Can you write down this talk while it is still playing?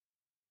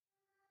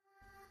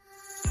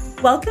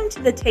Welcome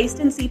to the Taste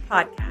and See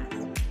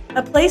podcast,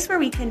 a place where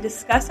we can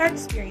discuss our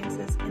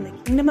experiences in the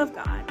kingdom of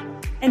God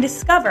and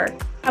discover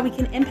how we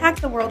can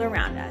impact the world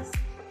around us,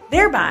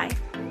 thereby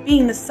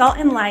being the salt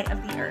and light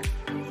of the earth.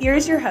 Here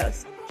is your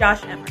host,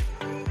 Josh Emerick.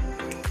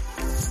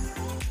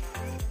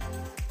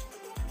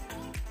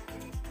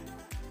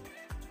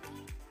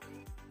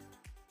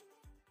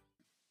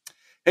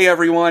 Hey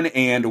everyone,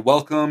 and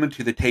welcome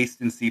to the Taste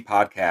and See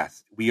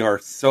podcast. We are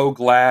so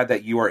glad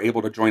that you are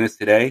able to join us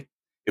today.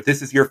 If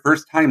this is your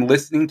first time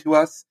listening to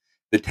us,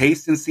 the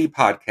Taste and See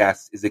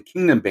podcast is a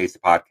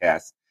kingdom-based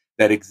podcast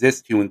that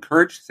exists to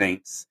encourage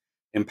saints,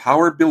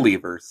 empower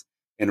believers,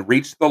 and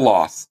reach the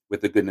lost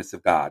with the goodness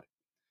of God.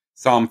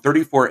 Psalm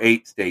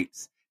 34:8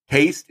 states,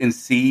 "Taste and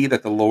see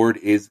that the Lord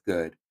is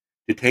good."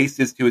 To taste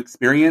is to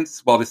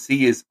experience, while to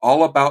see is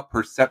all about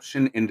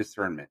perception and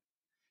discernment.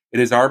 It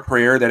is our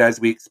prayer that as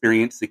we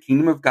experience the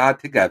kingdom of God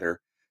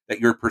together, that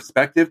your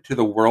perspective to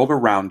the world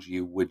around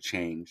you would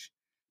change.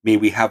 May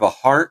we have a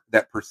heart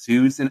that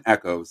pursues and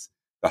echoes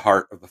the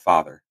heart of the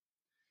Father.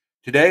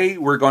 Today,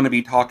 we're going to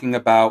be talking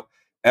about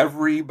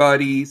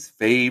everybody's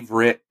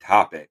favorite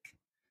topic,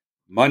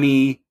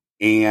 money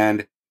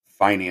and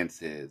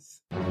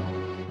finances.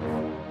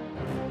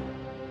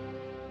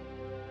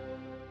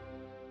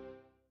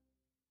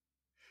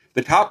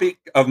 The topic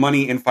of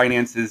money and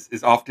finances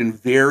is often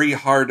very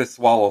hard to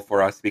swallow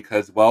for us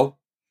because, well,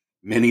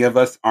 many of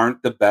us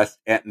aren't the best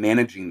at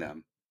managing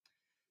them.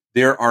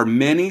 There are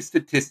many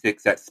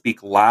statistics that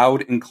speak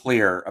loud and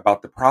clear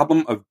about the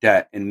problem of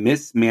debt and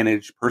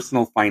mismanaged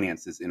personal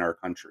finances in our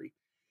country.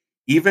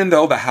 Even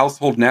though the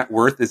household net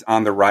worth is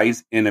on the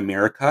rise in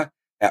America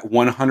at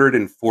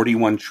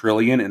 $141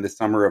 trillion in the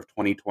summer of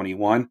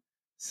 2021,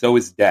 so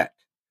is debt.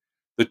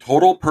 The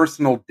total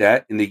personal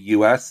debt in the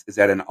U.S. is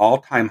at an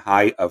all-time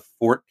high of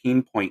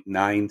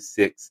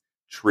 $14.96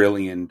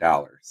 trillion.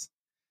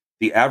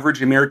 The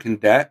average American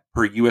debt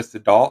per U.S.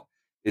 adult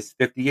is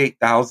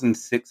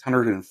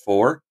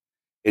 $58,604,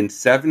 and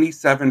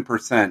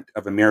 77%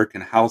 of American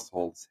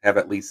households have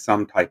at least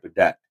some type of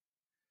debt.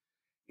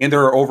 And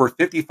there are over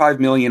 55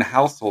 million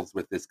households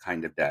with this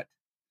kind of debt.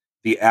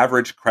 The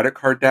average credit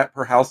card debt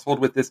per household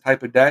with this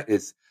type of debt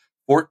is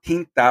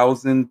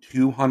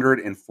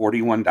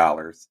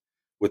 $14,241,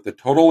 with the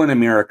total in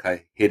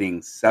America hitting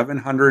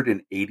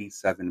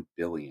 $787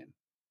 billion.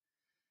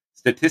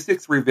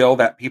 Statistics reveal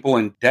that people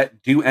in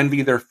debt do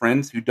envy their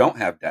friends who don't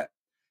have debt.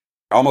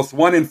 Almost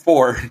 1 in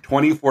 4,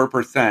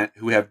 24%,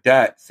 who have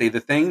debt say the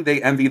thing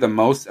they envy the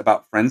most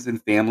about friends and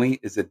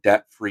family is a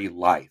debt-free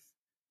life,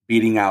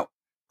 beating out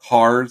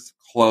cars,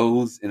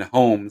 clothes, and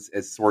homes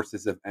as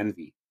sources of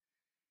envy.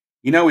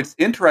 You know, it's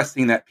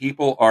interesting that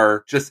people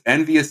are just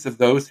envious of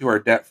those who are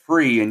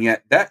debt-free, and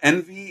yet that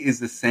envy is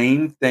the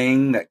same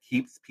thing that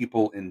keeps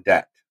people in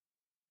debt.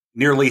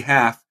 Nearly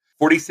half,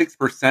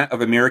 46%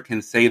 of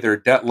Americans say their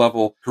debt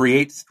level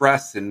creates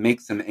stress and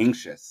makes them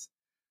anxious.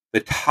 The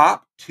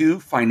top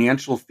 2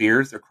 financial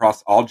fears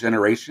across all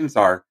generations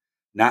are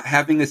not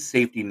having a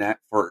safety net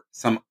for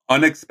some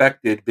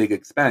unexpected big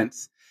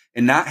expense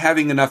and not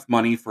having enough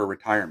money for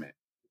retirement.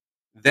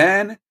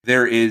 Then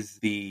there is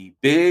the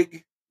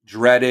big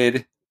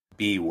dreaded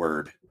B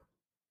word.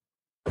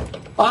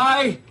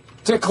 I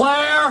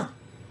declare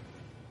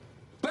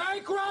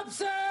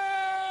bankruptcy!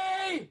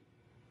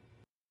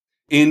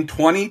 In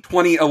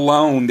 2020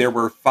 alone, there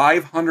were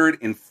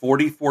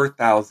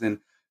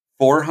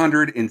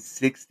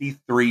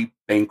 544,463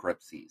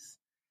 bankruptcies.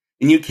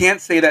 And you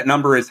can't say that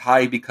number is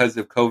high because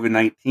of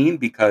COVID-19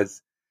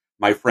 because,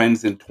 my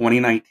friends, in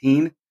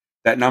 2019,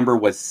 that number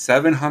was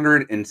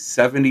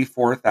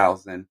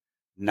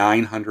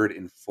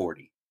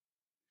 774,940.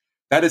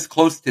 That is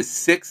close to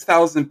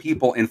 6,000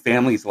 people and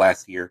families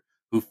last year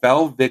who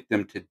fell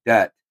victim to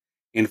debt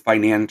and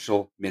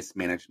financial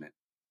mismanagement.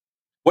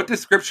 What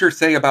does Scripture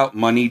say about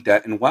money,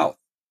 debt, and wealth?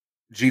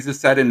 Jesus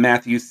said in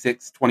Matthew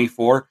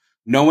 6:24,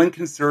 "No one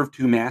can serve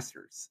 2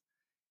 masters.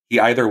 He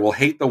either will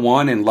hate the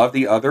one and love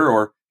the other,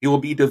 or he will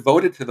be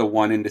devoted to the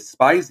one and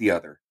despise the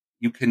other.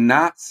 You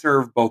cannot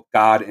serve both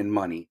God and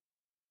money."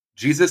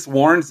 Jesus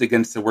warns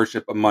against the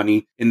worship of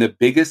money in the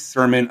biggest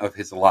sermon of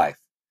his life.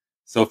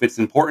 So if it's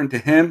important to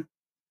him,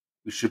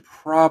 we should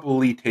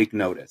probably take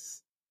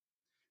notice.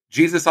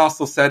 Jesus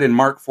also said in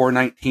Mark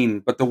 4:19,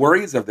 "But the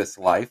worries of this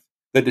life,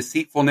 the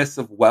deceitfulness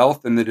of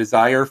wealth, and the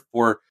desire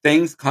for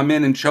things come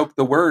in and choke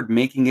the word,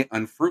 making it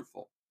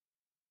unfruitful."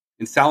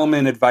 And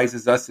Solomon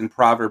advises us in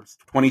Proverbs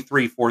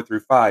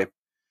 23:4-5,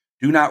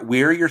 "Do not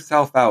wear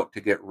yourself out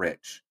to get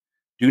rich.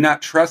 Do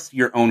not trust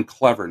your own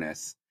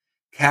cleverness.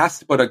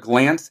 Cast but a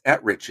glance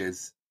at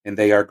riches, and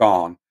they are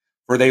gone,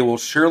 for they will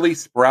surely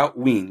sprout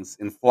wings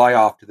and fly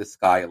off to the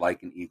sky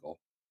like an eagle."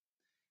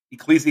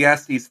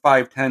 Ecclesiastes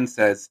 5:10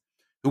 says,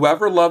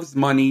 "Whoever loves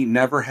money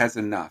never has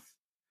enough.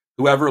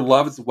 Whoever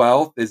loves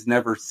wealth is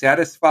never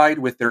satisfied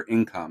with their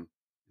income.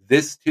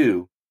 This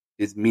too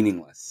is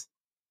meaningless."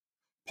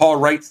 Paul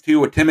writes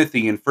to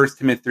Timothy in 1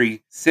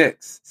 Timothy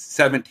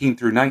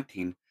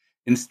 6:17-19,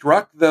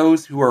 "Instruct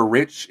those who are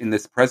rich in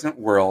this present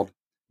world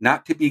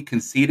not to be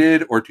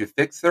conceited or to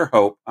fix their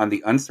hope on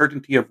the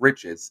uncertainty of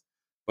riches,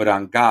 but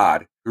on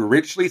God, who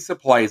richly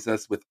supplies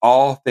us with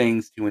all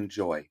things to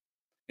enjoy.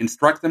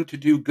 Instruct them to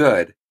do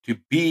good, to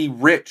be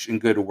rich in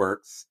good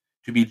works,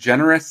 to be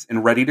generous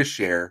and ready to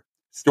share,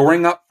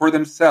 storing up for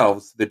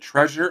themselves the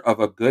treasure of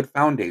a good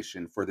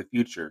foundation for the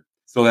future,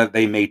 so that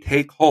they may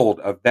take hold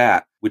of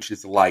that which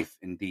is life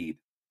indeed.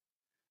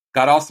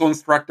 God also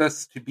instructs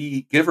us to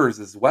be givers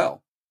as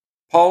well.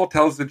 Paul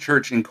tells the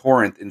church in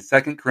Corinth in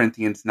 2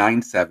 Corinthians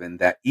 9:7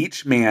 that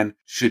each man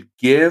should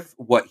give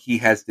what he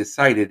has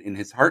decided in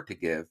his heart to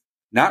give,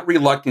 not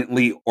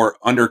reluctantly or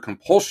under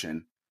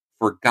compulsion,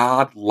 for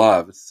God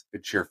loves a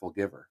cheerful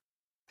giver.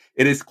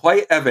 It is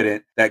quite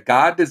evident that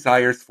God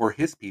desires for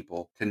his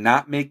people to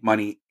not make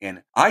money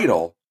an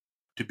idol,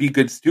 to be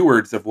good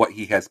stewards of what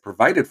he has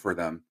provided for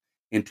them,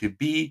 and to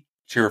be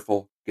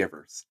cheerful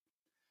givers.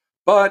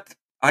 But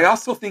I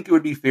also think it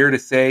would be fair to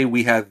say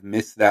we have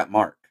missed that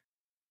mark.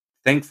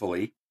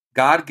 Thankfully,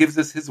 God gives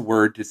us his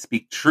word to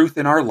speak truth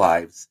in our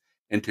lives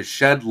and to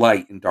shed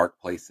light in dark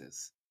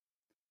places.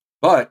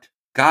 But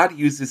God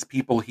uses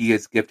people he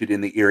has gifted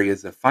in the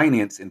areas of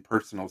finance and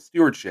personal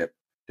stewardship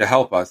to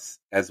help us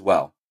as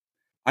well.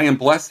 I am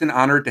blessed and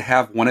honored to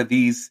have one of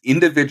these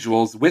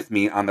individuals with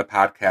me on the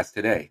podcast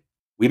today.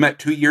 We met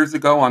 2 years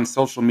ago on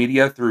social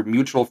media through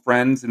mutual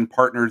friends and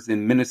partners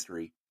in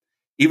ministry.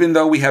 Even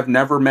though we have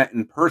never met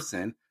in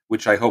person,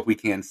 which I hope we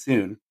can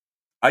soon,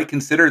 I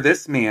consider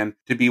this man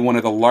to be one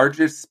of the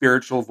largest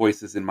spiritual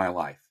voices in my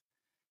life.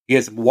 He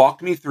has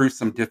walked me through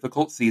some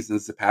difficult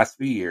seasons the past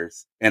few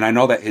years, and I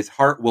know that his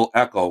heart will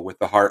echo with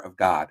the heart of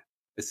God,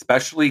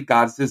 especially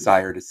God's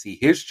desire to see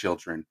his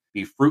children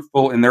be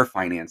fruitful in their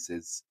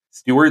finances,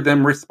 steward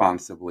them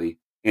responsibly,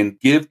 and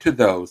give to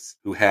those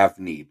who have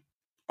need.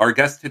 Our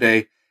guest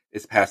today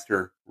is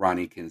Pastor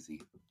Ronnie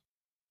Kinsey.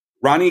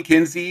 Ronnie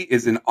Kinsey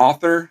is an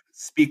author,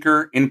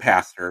 speaker, and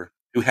pastor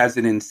who has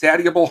an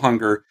insatiable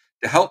hunger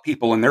to help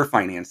people in their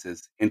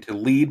finances and to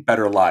lead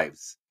better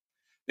lives.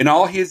 In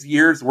all his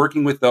years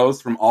working with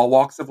those from all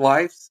walks of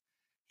life,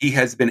 he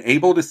has been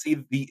able to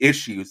see the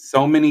issues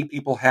so many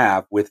people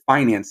have with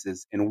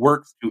finances and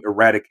works to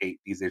eradicate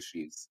these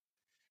issues.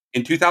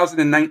 In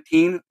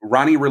 2019,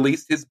 Ronnie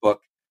released his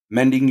book,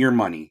 Mending Your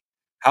Money,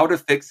 How to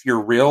Fix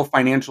Your Real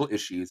Financial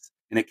Issues,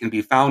 and it can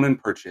be found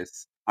and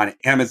purchased on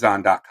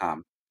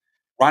Amazon.com.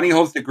 Ronnie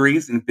holds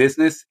degrees in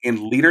business and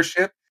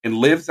leadership and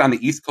lives on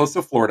the east coast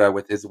of Florida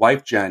with his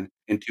wife, Jen,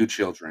 and 2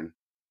 children.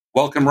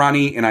 Welcome,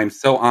 Ronnie, and I'm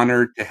so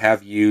honored to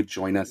have you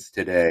join us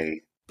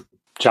today.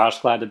 Josh,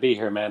 glad to be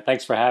here, man.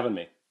 Thanks for having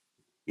me.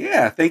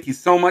 Yeah, thank you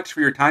so much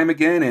for your time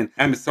again, and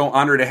I'm so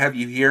honored to have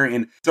you here.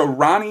 And so,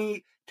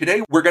 Ronnie,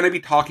 today we're going to be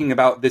talking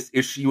about this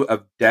issue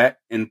of debt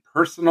and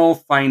personal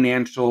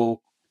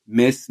financial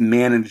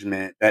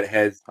mismanagement that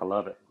has I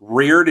love it.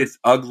 reared its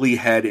ugly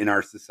head in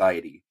our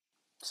society.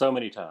 So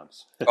many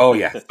times. Oh,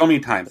 yeah, so many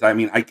times. I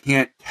mean, I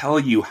can't tell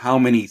you how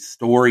many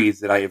stories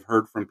that I have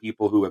heard from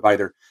people who have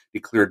either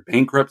declared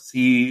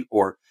bankruptcy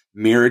or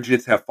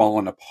marriages have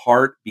fallen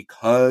apart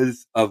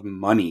because of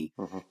money.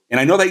 Mm-hmm. And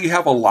I know that you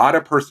have a lot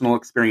of personal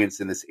experience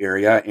in this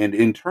area, and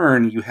in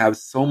turn, you have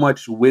so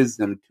much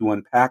wisdom to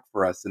unpack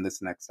for us in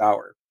this next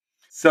hour.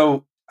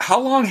 So, how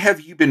long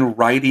have you been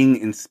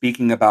writing and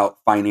speaking about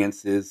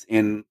finances,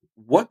 and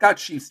what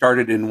got you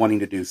started in wanting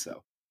to do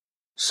so?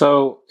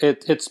 So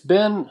it's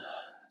been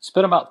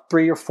about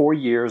 3 or 4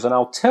 years, and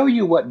I'll tell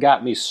you what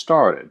got me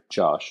started,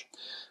 Josh.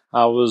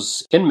 I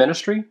was in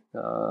ministry,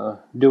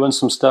 doing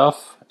some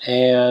stuff,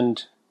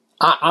 and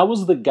I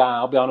was the guy,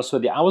 I'll be honest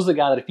with you, I was the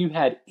guy that if you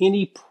had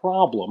any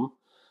problem,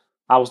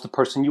 I was the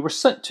person you were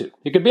sent to.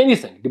 It could be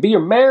anything. It could be your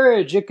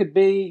marriage. It could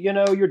be,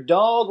 your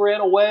dog ran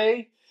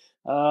away,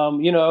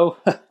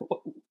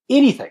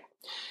 anything.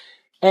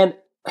 And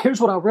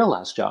here's what I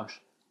realized,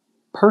 Josh.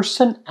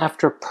 Person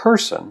after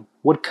person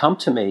would come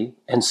to me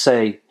and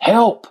say,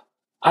 help,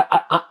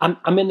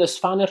 I'm in this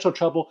financial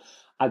trouble.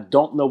 I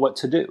don't know what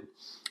to do.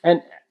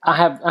 And I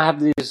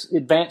have these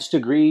advanced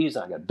degrees.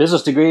 I got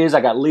business degrees.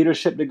 I got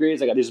leadership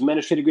degrees. I got these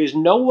ministry degrees.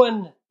 No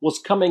one was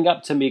coming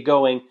up to me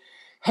going,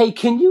 hey,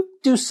 can you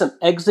do some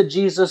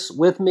exegesis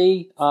with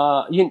me?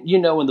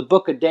 In the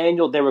book of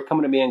Daniel, they were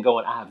coming to me and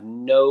going, I have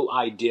no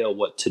idea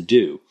what to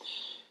do.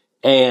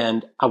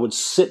 And I would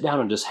sit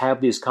down and just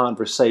have these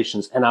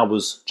conversations. And I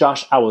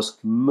was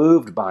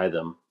moved by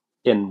them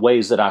in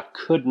ways that I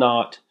could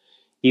not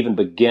even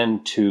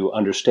begin to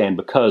understand,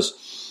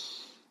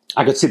 because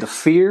I could see the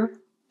fear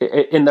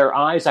in their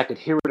eyes. I could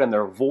hear it in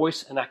their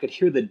voice, and I could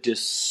hear the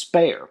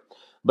despair.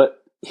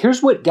 But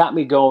here's what got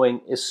me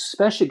going,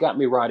 especially got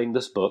me writing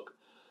this book.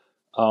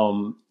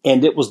 And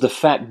it was the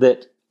fact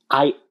that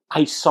I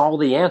saw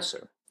the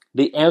answer.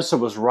 The answer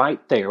was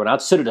right there. When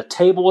I'd sit at a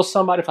table with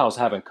somebody, if I was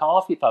having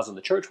coffee, if I was in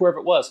the church, wherever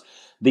it was,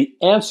 the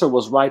answer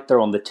was right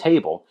there on the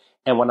table.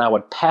 And when I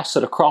would pass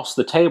it across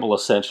the table,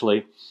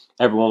 essentially,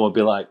 everyone would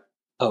be like,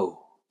 oh,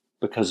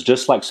 because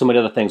just like so many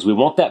other things, we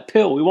want that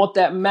pill. We want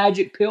that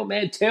magic pill,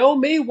 man. Tell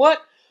me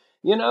what,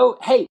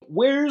 hey,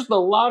 where's the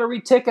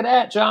lottery ticket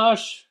at,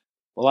 Josh?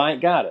 Well, I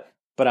ain't got it,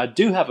 but I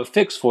do have a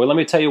fix for you. Let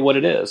me tell you what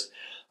it is.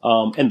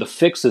 And the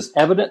fix is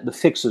evident. The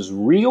fix is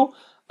real.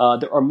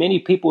 There are many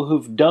people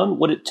who've done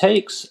what it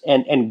takes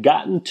and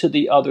gotten to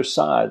the other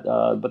side.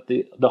 But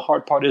the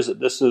hard part is that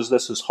this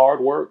is hard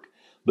work,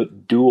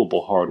 but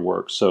doable hard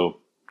work. So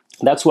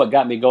that's what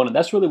got me going. And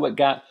that's really what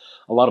got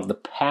a lot of the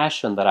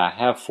passion that I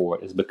have for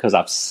it, is because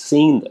I've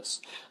seen this.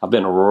 I've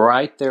been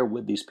right there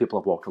with these people.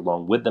 I've walked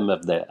along with them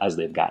as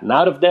they've gotten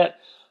out of debt,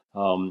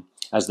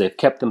 as they've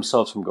kept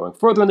themselves from going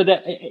further into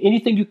debt.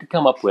 Anything you could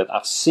come up with,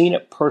 I've seen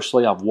it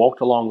personally. I've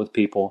walked along with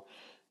people.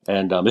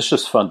 And it's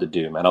just fun to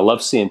do, man. I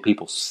love seeing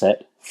people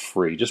set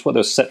free. Just whether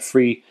it's set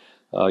free,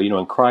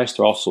 in Christ,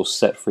 or also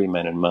set free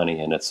men in money,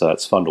 and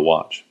it's fun to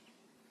watch.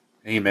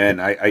 Amen.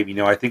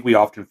 I think we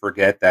often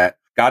forget that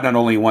God not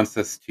only wants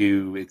us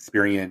to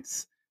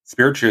experience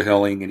spiritual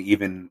healing and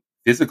even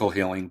physical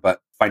healing,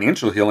 but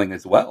financial healing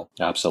as well.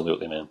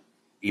 Absolutely, man.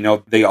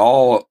 They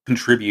all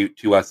contribute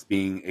to us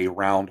being a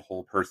round,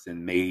 whole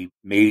person made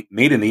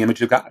in the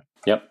image of God.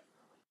 Yep.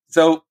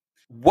 So,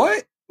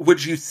 what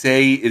would you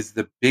say is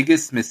the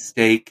biggest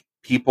mistake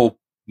people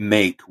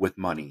make with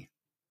money?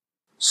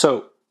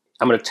 So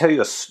I'm going to tell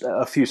you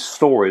a few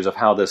stories of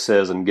how this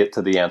is and get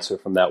to the answer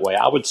from that way.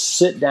 I would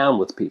sit down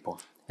with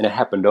people, and it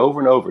happened over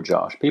and over,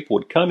 Josh. People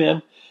would come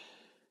in,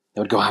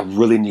 they would go, I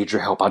really need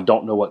your help. I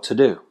don't know what to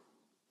do.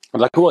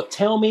 I'm like, well,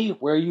 tell me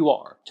where you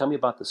are. Tell me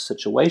about the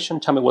situation.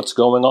 Tell me what's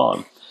going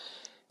on.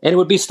 And it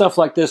would be stuff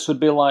like this. It would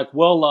be like,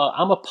 well,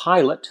 I'm a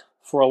pilot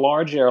for a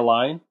large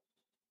airline.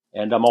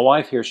 And my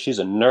wife here, she's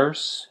a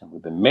nurse, and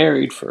we've been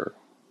married for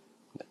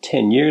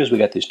 10 years. We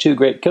got these two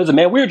great kids. And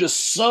man, we're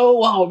just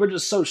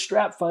so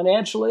strapped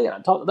financially. I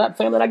talk to that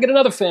family, and I get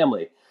another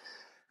family.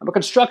 I'm a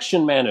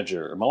construction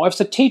manager. My wife's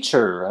a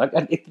teacher.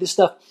 I get this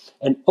stuff.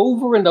 And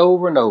over and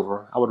over and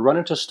over, I would run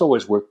into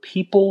stories where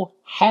people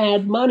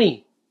had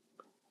money.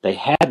 They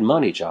had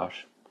money,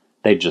 Josh.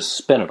 They just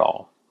spent it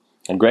all.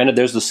 And granted,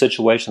 there's the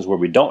situations where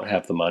we don't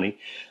have the money,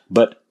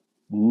 but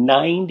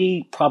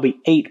 90, probably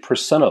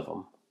 8% of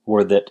them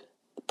were that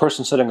the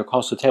person sitting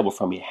across the table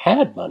from me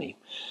had money,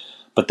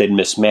 but they'd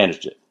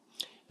mismanaged it.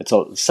 It's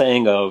a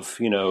saying of,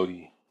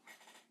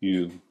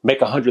 you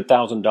make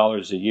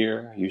 $100,000 a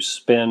year, you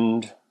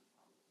spend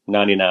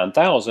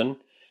 $99,000,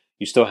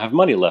 you still have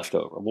money left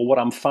over. Well, what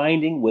I'm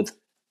finding with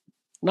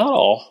not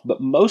all,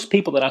 but most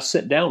people that I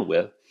sit down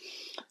with,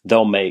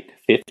 they'll make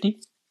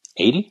 $50,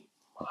 $80,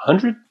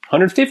 $100,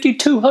 $150,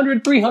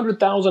 $200,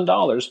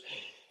 $300,000,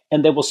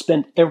 and they will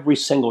spend every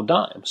single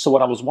dime. So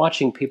what I was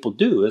watching people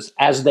do is,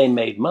 as they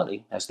made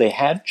money, as they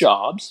had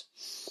jobs,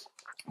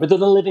 rather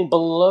than living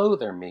below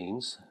their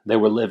means, they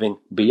were living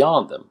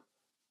beyond them.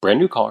 Brand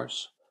new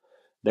cars.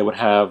 They would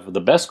have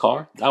the best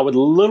car. I would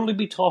literally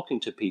be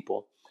talking to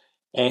people,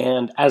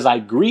 and as I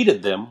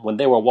greeted them when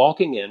they were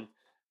walking in,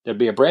 there'd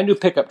be a brand new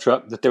pickup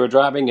truck that they were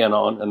driving in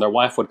on, and their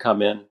wife would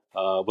come in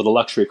with a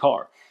luxury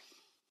car.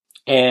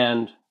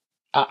 And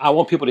I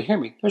want people to hear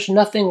me. There's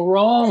nothing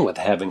wrong with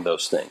having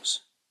those things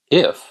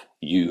if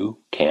you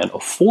can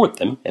afford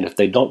them, and if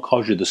they don't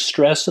cause you the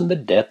stress and the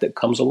debt that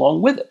comes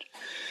along with it.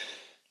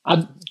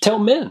 I tell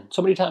men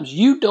so many times,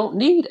 you don't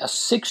need a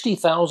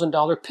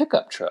 $60,000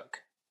 pickup truck.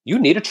 You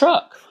need a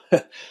truck.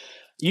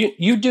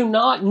 You do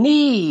not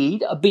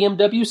need a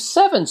BMW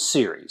 7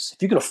 Series.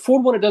 If you can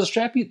afford one that doesn't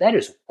strap you, that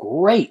is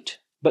great.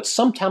 But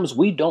sometimes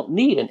we don't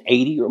need an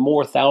 $80,000 or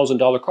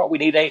more car. We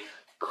need a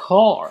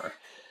car.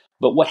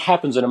 But what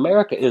happens in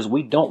America is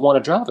we don't want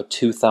to drive a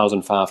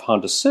 2005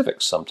 Honda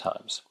Civic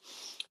sometimes.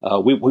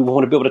 We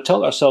want to be able to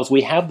tell ourselves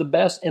we have the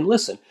best. And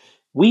listen,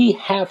 we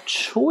have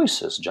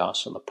choices,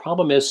 Jocelyn. The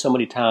problem is so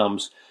many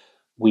times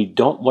we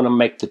don't want to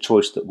make the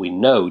choice that we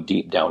know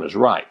deep down is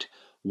right.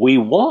 We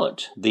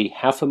want the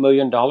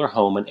 $500,000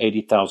 home and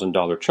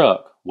 $80,000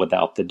 truck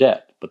without the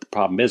debt. But the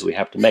problem is we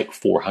have to make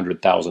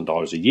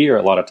 $400,000 a year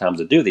a lot of times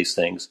to do these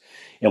things,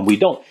 and we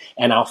don't.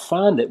 And I'll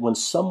find that when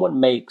someone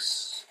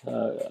makes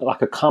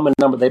like a common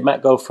number, they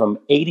might go from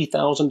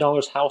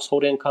 $80,000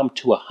 household income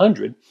to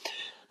 $100,000.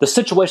 The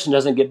situation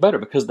doesn't get better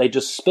because they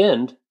just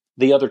spend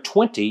the other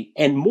 20,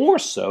 and more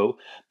so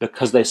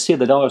because they see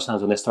the dollar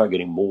signs and they start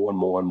getting more and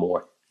more and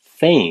more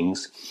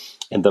things,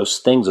 and those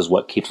things is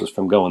what keeps us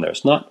from going there.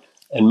 It's not,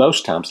 and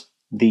most times,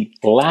 the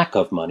lack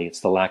of money,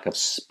 it's the lack of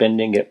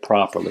spending it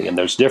properly. And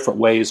there's different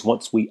ways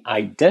once we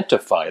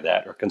identify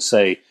that or can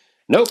say,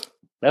 nope,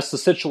 that's the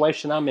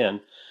situation I'm in,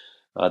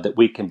 that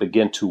we can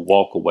begin to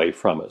walk away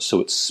from it.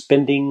 So it's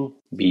spending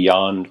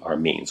beyond our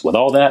means. With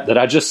all that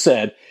I just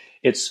said,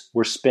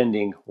 we're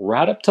spending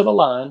right up to the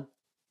line,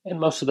 and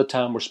most of the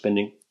time we're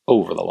spending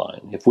over the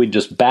line. If we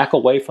just back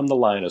away from the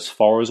line as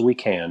far as we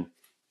can,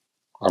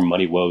 our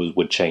money woes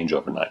would change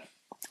overnight.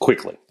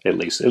 Quickly, at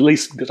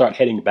least start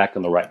heading back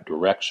in the right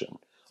direction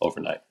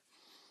overnight.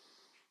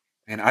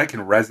 And I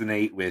can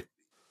resonate with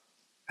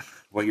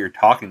what you're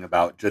talking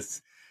about,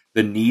 just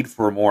the need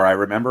for more. I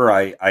remember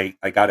I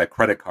got a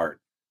credit card,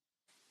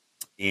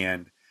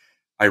 and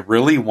I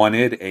really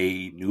wanted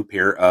a new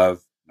pair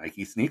of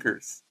Nike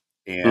sneakers,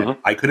 and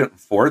I couldn't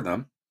afford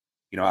them.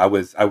 I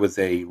was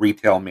a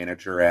retail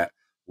manager at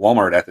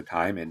Walmart at the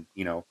time, and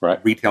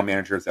retail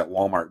managers at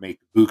Walmart make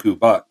buku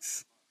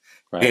bucks.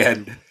 Right.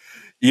 And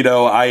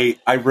I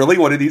really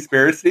wanted these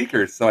pair of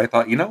sneakers. So I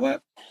thought, you know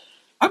what?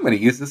 I'm going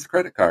to use this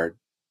credit card,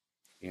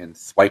 and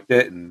swiped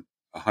it. And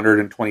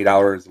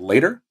 $120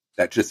 later,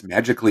 that just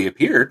magically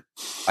appeared.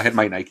 I had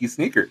my Nike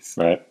sneakers.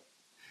 Right.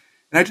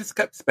 And I just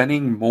kept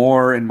spending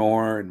more and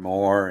more and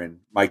more. And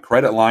my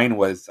credit line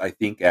was, I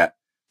think, at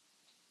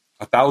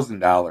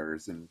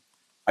 $1,000. And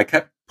I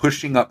kept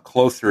pushing up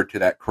closer to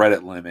that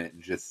credit limit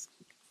and just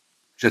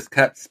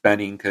kept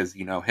spending because,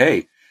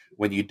 hey,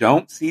 when you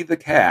don't see the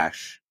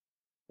cash,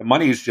 the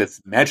money is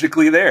just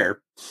magically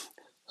there.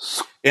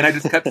 And I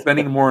just kept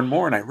spending more and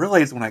more. And I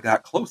realized when I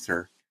got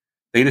closer,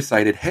 they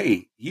decided,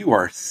 hey, you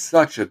are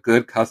such a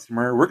good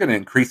customer. We're going to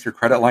increase your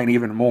credit line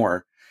even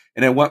more.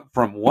 And it went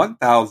from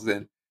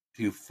 $1,000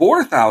 to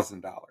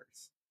 $4,000.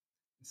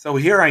 So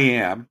here I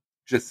am,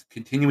 just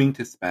continuing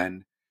to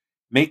spend,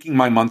 making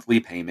my monthly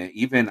payment.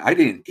 Even I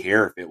didn't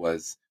care if it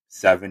was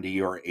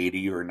 $70 or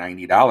 $80 or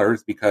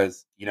 $90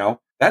 because,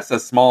 that's a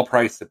small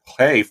price to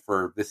pay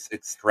for this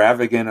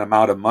extravagant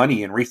amount of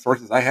money and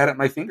resources I had at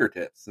my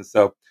fingertips. And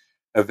so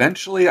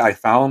eventually I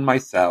found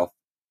myself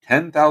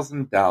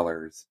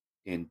 $10,000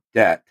 in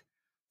debt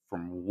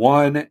from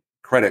one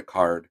credit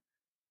card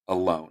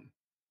alone.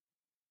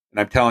 And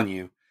I'm telling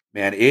you,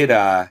 man,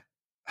 it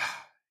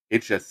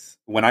just,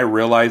 when I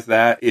realized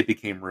that, it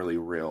became really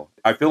real.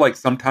 I feel like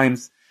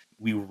sometimes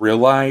we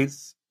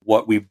realize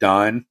what we've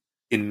done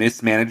in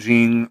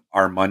mismanaging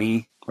our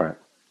money, right,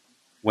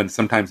 when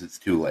sometimes it's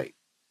too late.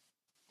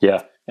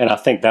 Yeah. And I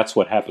think that's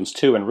what happens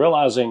too. And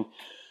realizing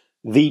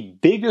the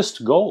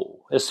biggest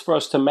goal is for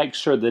us to make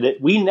sure that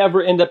we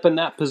never end up in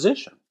that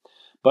position.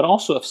 But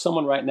also if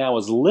someone right now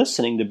is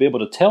listening, to be able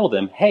to tell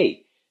them,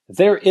 hey,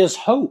 there is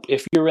hope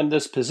if you're in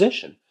this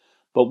position.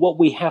 But what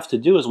we have to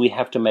do is we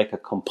have to make a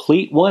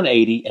complete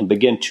 180 and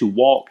begin to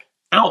walk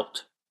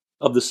out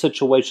of the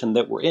situation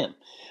that we're in.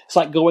 It's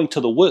like going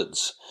to the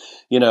woods.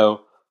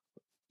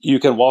 You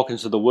can walk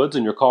into the woods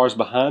and your car's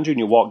behind you and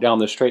you walk down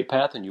the straight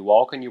path and you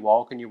walk and you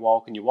walk and you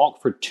walk and you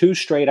walk for 2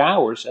 straight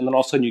hours. And then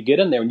all of a sudden you get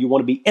in there and you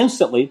want to be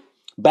instantly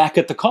back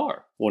at the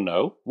car. Well,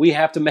 no, we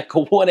have to make a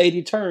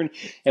 180 turn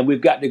and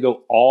we've got to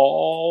go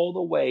all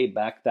the way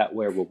back that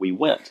way where we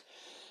went.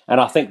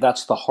 And I think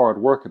that's the hard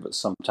work of it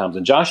sometimes.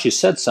 And Josh, you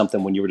said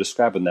something when you were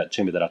describing that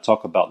to me that I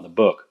talk about in the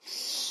book.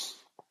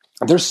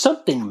 There's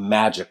something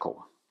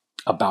magical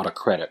about a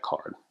credit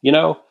card.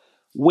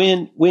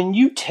 When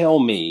you tell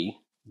me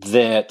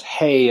that,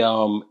 hey,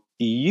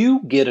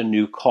 you get a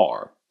new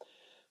car,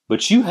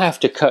 but you have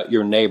to cut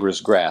your neighbor's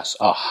grass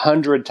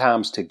 100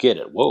 times to get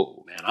it.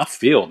 Whoa, man, I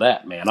feel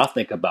that, man. I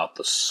think about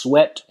the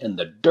sweat and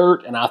the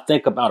dirt, and I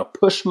think about a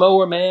push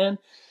mower, man.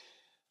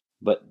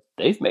 But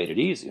they've made it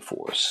easy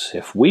for us.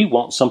 If we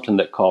want something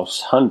that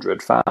costs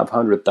 100,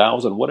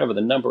 500,000, whatever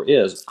the number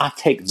is, I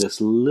take this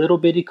little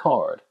bitty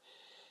card.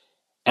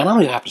 And I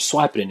don't even have to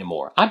swipe it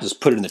anymore. I just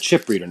put it in the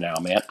chip reader now,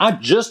 man. I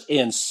just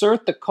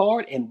insert the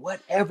card and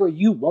whatever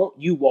you want,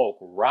 you walk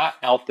right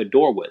out the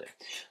door with it.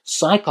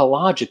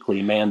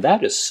 Psychologically, man,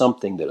 that is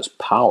something that is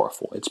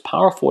powerful. It's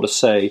powerful to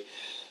say,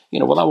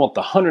 well, I want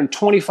the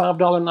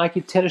 $125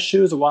 Nike tennis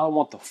shoes or well, I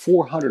want the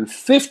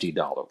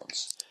 $450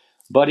 ones.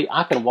 Buddy,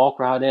 I can walk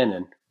right in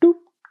and doop,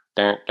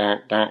 dun,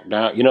 dun, dun,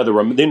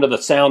 dun. The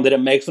sound that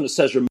it makes when it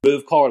says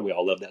remove card. We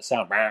all love that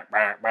sound. Bah,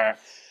 bah, bah.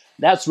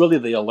 That's really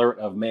the alert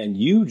of, man,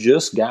 you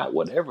just got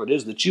whatever it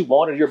is that you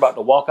wanted. You're about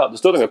to walk out the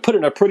store. They're going to put it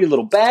in a pretty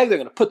little bag. They're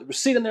going to put the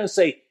receipt in there and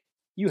say,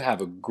 you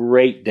have a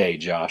great day,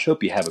 Josh.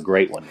 Hope you have a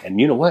great one. And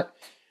you know what?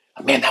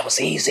 Man, that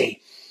was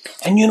easy.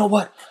 And you know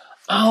what?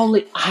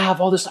 I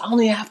have all this. I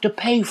only have to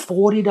pay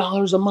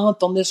 $40 a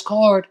month on this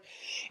card.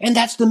 And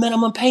that's the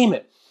minimum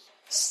payment.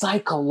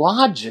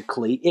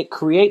 Psychologically, it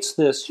creates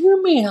this,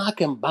 you mean I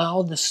can buy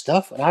all this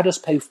stuff and I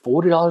just pay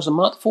 $40 a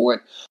month for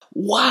it?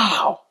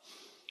 Wow.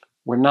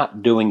 We're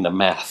not doing the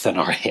math in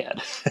our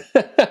head,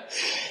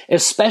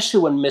 especially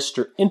when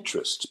Mr.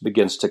 Interest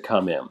begins to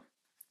come in.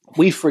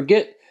 We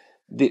forget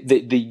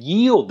the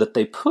yield that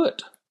they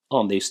put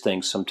on these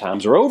things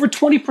sometimes are over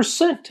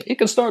 20%. It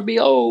can start be,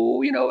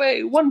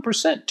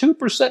 1%,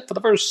 2% for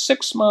the first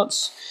 6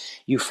 months.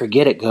 You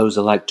forget it goes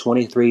to like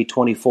 23,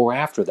 24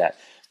 after that.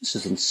 This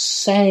is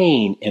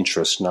insane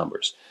interest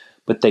numbers.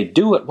 But they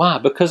do it. Why?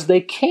 Because they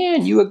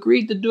can. You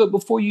agreed to do it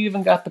before you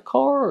even got the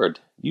card.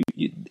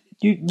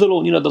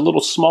 The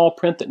little small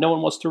print that no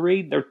one wants to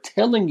read, they're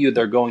telling you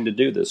they're going to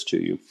do this to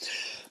you.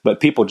 But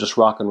people just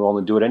rock and roll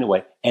and do it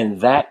anyway.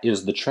 And that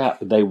is the trap.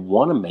 They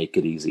want to make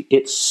it easy.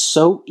 It's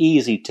so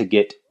easy to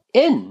get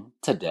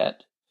into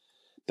debt,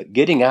 but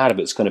getting out of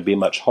it's going to be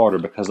much harder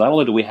because not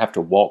only do we have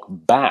to walk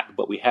back,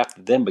 but we have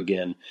to then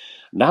begin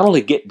not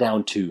only get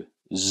down to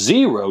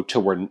zero to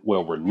where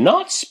we're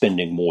not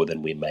spending more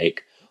than we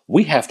make,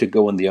 we have to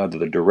go in the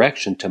other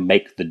direction to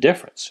make the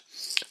difference.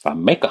 If I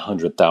make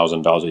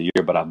 $100,000 a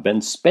year, but I've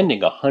been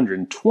spending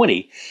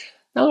 $120,000,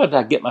 not only did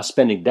I get my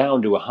spending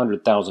down to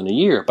 $100,000 a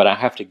year, but I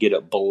have to get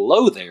it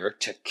below there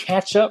to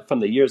catch up from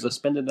the years of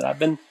spending that I've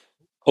been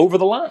over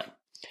the line.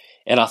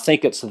 And I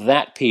think it's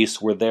that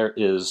piece where there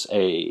is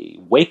a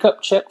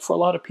wake-up check for a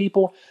lot of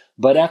people.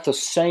 But at the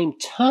same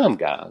time,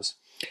 guys,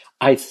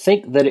 I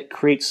think that it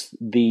creates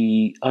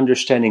the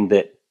understanding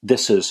that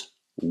this is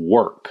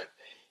work.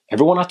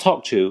 Everyone I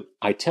talk to,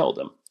 I tell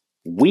them,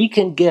 we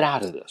can get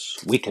out of this.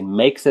 We can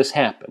make this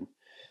happen.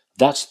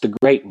 That's the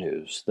great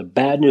news. The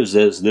bad news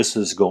is this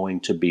is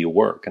going to be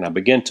work. And I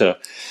begin to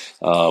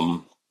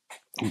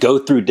go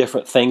through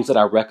different things that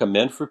I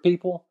recommend for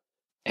people.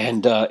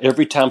 And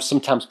every time,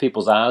 sometimes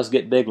people's eyes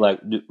get big, like,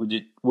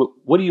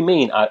 what do you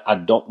mean I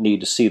don't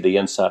need to see the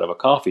inside of a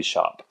coffee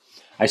shop?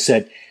 I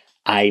said,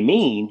 I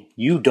mean,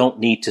 you don't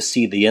need to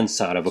see the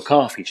inside of a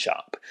coffee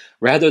shop.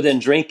 Rather than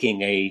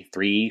drinking a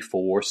 $3,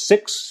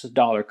 $4,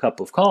 $6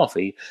 cup of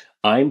coffee,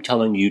 I'm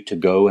telling you to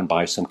go and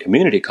buy some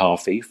community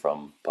coffee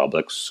from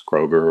Publix,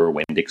 Kroger,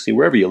 Winn-Dixie,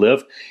 wherever you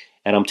live.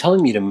 And I'm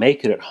telling you to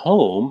make it at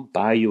home,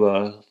 buy you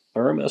a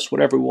thermos,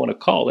 whatever you want to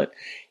call it,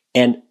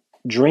 and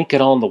drink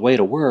it on the way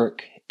to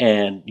work.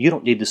 And you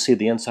don't need to see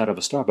the inside of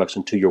a Starbucks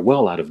until you're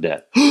well out of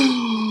debt.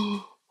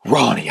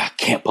 Ronnie, I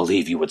can't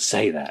believe you would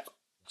say that.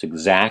 It's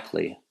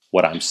exactly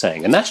what I'm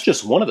saying. And that's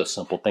just one of the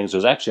simple things.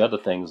 There's actually other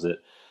things that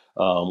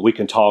we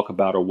can talk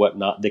about or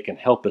whatnot that can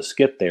help us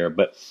get there.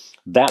 But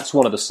that's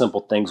one of the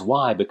simple things.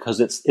 Why?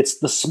 Because it's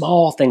the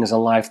small things in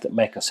life that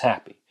make us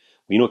happy.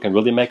 You know what can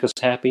really make us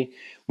happy?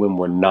 When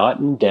we're not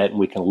in debt and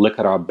we can look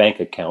at our bank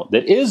account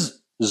that is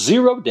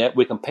zero debt.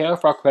 We can pay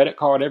off our credit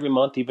card every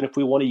month, even if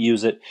we want to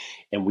use it.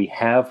 And we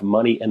have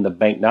money in the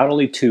bank, not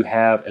only to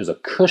have as a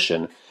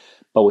cushion,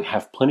 but we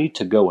have plenty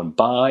to go and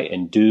buy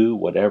and do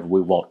whatever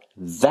we want.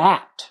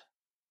 That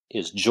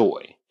is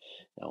joy.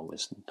 Now,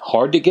 it's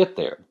hard to get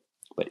there,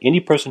 but any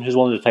person who's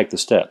willing to take the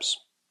steps,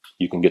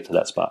 you can get to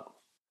that spot.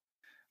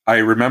 I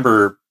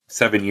remember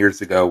 7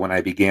 years ago when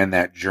I began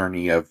that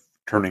journey of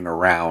turning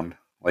around,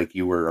 like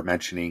you were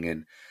mentioning,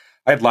 and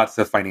I had lots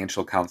of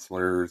financial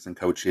counselors and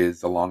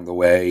coaches along the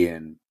way,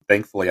 and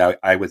thankfully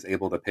I was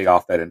able to pay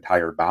off that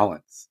entire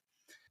balance.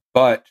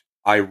 But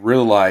I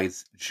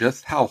realized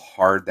just how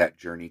hard that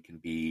journey can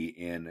be.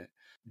 And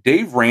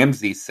Dave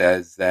Ramsey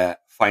says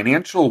that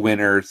financial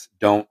winners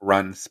don't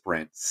run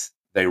sprints,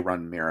 they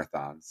run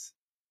marathons.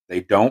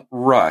 They don't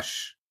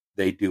rush,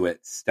 they do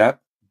it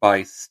step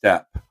by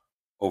step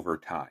over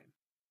time.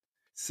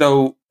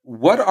 So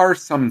what are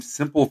some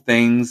simple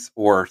things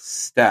or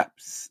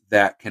steps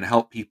that can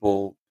help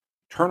people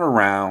turn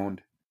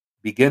around,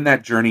 begin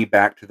that journey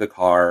back to the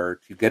car,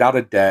 to get out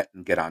of debt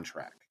and get on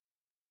track?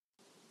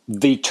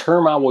 The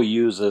term I will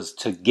use is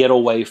to get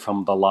away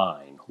from the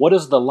line. What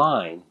is the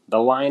line? The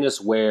line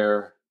is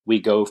where we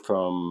go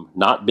from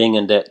not being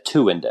in debt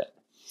to in debt.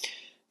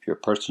 If you're a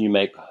person, you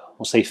make,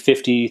 we'll say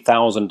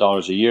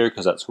 $50,000 a year,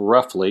 because that's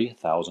roughly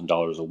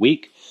 $1,000 a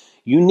week.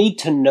 You need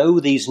to know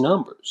these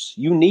numbers.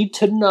 You need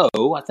to know,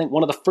 I think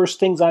one of the first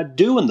things I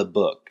do in the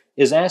book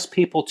is ask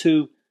people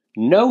to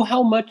know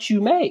how much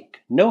you make,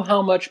 know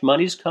how much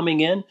money's coming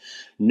in,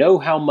 know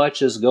how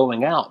much is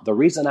going out. The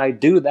reason I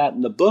do that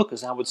in the book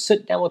is I would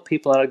sit down with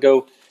people and I'd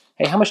go,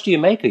 hey, how much do you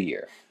make a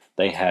year?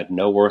 They had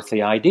no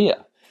earthly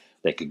idea.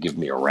 They could give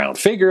me a round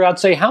figure. I'd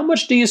say, how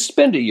much do you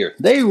spend a year?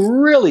 They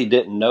really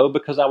didn't know,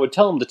 because I would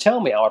tell them to tell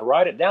me. I would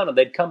write it down and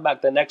they'd come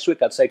back the next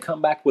week. I'd say,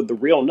 come back with the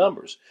real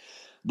numbers.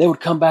 They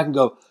would come back and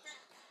go,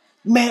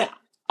 man,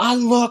 I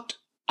looked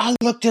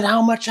at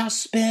how much I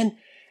spend,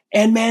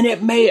 and man,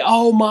 it made,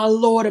 oh my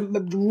Lord, it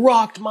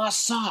rocked my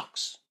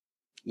socks.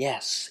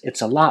 Yes,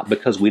 it's a lot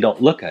because we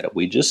don't look at it.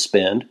 We just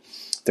spend.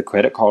 The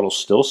credit card will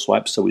still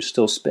swipe, so we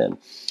still spend.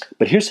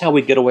 But here's how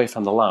we get away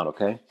from the line,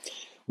 okay?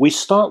 We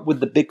start with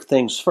the big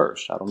things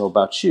first. I don't know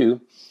about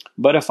you,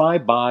 but if I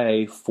buy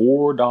a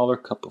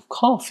 $4 cup of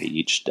coffee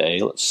each day,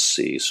 let's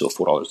see, so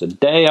 $4 a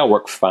day, I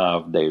work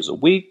 5 days a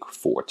week,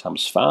 4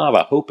 times 5,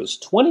 I hope is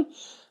 20.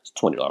 It's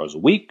 $20 a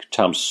week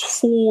times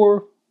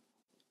 4,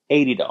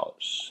 $80.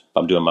 If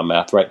I'm doing my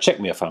math right, check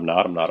me if I'm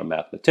not a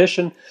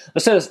mathematician.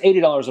 Let's say it's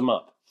 $80 a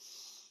month.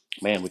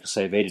 Man, we can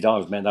save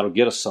 $80, man, that'll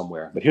get us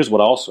somewhere. But here's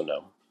what I also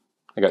know.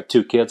 I got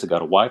 2 kids, I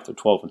got a wife, they're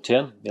 12 and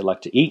 10, they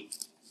like to eat.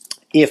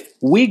 If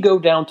we go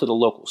down to the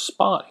local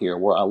spot here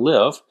where I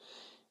live,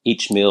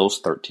 each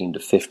meal's $13 to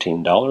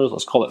 $15.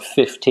 Let's call it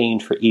 15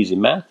 for easy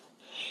math.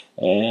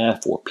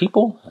 And 4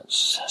 people,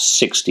 that's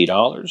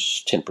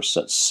 $60.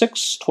 10%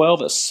 6, 12,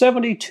 that's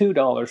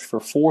 $72 for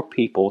 4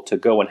 people to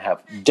go and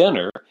have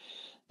dinner.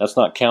 That's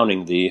not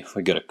counting if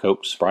we get a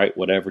Coke, Sprite,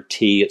 whatever,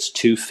 tea, it's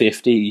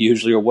 $2.50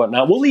 usually or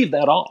whatnot. We'll leave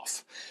that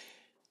off.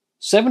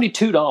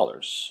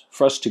 $72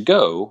 for us to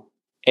go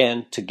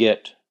and to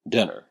get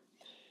dinner.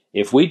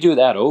 If we do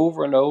that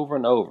over and over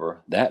and over,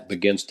 that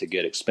begins to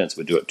get expensive.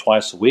 We do it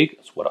twice a week.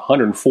 It's what,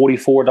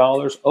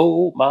 $144?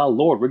 Oh, my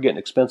Lord, we're getting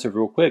expensive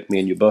real quick. Me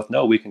and you both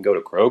know we can go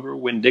to Kroger,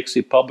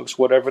 Winn-Dixie, Publix,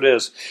 whatever it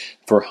is.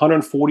 For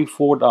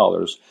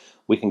 $144,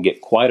 we can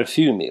get quite a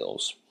few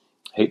meals.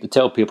 I hate to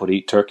tell people to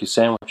eat turkey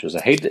sandwiches.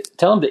 I hate to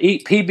tell them to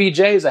eat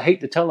PBJs. I hate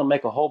to tell them to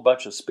make a whole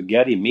bunch of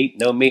spaghetti, meat,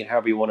 no meat,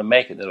 however you want to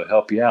make it. It'll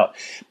help you out.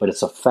 But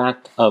it's a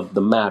fact of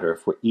the matter.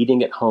 If we're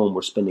eating at home,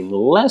 we're spending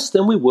less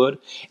than we would.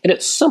 And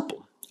it's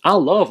simple. I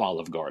love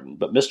Olive Garden,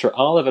 but Mr.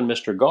 Olive and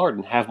Mr.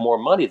 Garden have more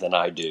money than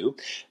I do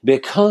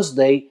because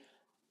they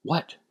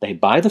what? They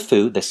buy the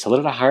food, they sell it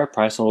at a higher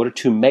price in order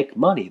to make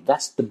money.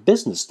 That's the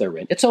business they're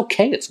in. It's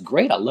okay, it's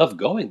great, I love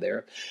going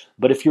there.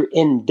 But if you're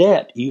in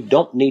debt, you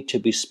don't need to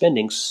be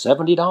spending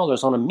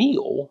 $70 on a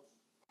meal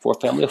for a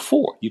family of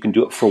 4. You can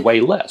do it for way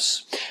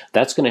less.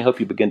 That's going to help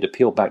you begin to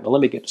peel back. Now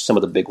let me get to some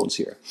of the big ones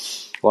here.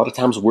 A lot of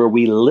times where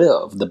we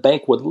live, the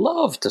bank would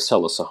love to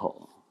sell us a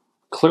home.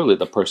 Clearly,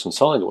 the person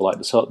selling it would like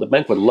to sell it. The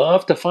bank would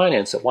love to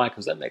finance it. Why?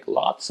 Because they make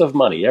lots of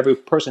money. Every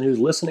person who's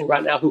listening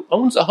right now who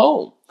owns a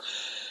home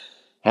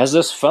has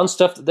this fun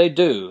stuff that they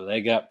do.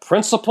 They got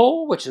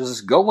principal, which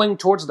is going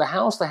towards the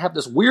house. They have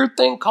this weird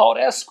thing called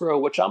escrow,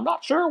 which I'm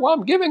not sure why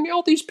I'm giving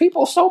all these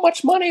people so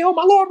much money. Oh,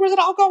 my Lord, where's it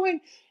all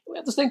going? We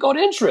have this thing called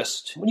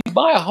interest. When you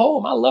buy a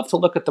home, I love to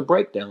look at the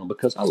breakdown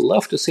because I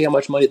love to see how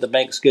much money the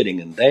bank's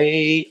getting, and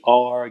they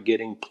are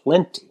getting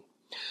plenty.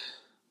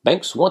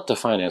 Banks want to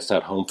finance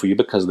that home for you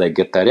because they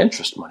get that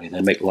interest money.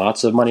 They make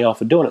lots of money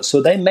off of doing it.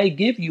 So they may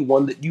give you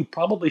one that you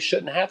probably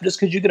shouldn't have just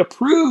because you get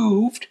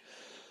approved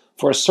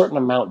for a certain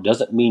amount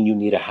doesn't mean you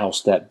need a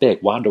house that big.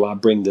 Why do I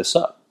bring this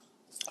up?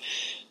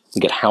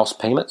 We get house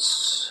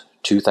payments,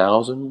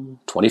 $2,000,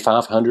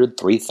 $2,500,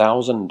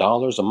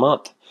 $3,000 a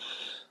month.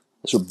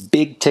 Those are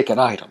big ticket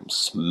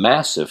items,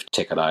 massive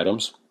ticket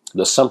items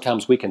that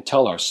sometimes we can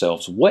tell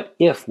ourselves, what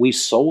if we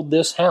sold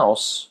this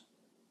house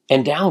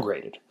and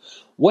downgraded?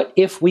 What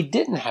if we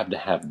didn't have to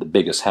have the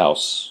biggest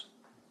house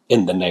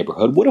in the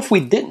neighborhood? What if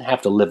we didn't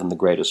have to live in the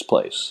greatest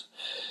place?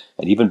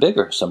 And even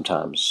bigger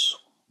sometimes,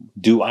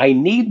 do I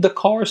need the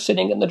car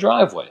sitting in the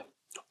driveway?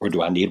 Or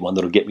do I need one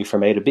that'll get me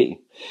from A to B?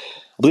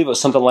 I believe it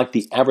was something like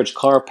the average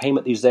car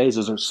payment these days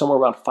is somewhere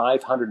around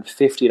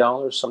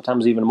 $550,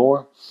 sometimes even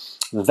more.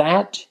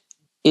 That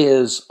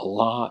is a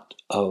lot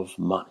of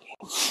money.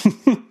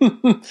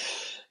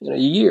 In a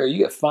year, you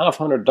get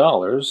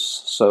 $500.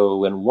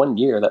 So in 1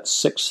 year, that's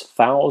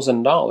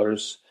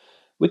 $6,000.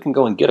 We can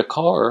go and get a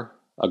car,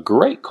 a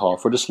great car,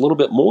 for just a little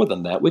bit more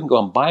than that. We can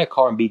go and buy a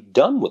car and be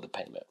done with the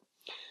payment.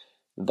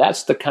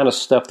 That's the kind of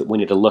stuff that we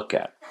need to look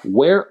at.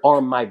 Where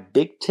are my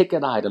big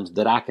ticket items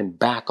that I can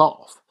back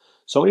off?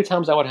 So many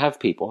times I would have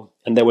people,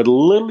 and they would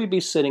literally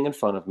be sitting in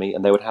front of me,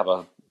 and they would have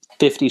a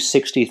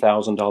 $50,000,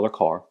 $60,000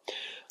 car.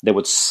 They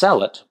would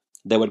sell it.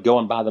 They would go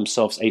and buy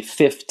themselves a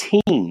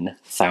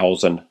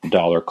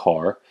 $15,000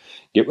 car,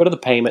 get rid of the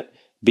payment,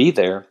 be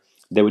there.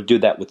 They would do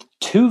that with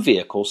 2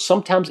 vehicles,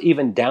 sometimes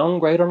even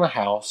downgrade on a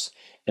house,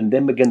 and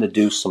then begin to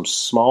do some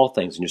small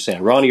things. And you're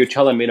saying, Ronnie, you're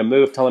telling me to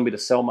move, telling me to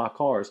sell my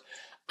cars.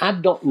 I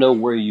don't know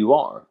where you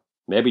are.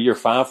 Maybe you're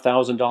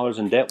 $5,000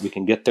 in debt. We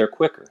can get there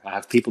quicker. I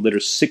have people that are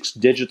 6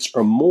 digits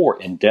or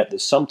more in debt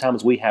that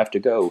sometimes we have to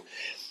go.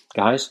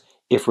 Guys,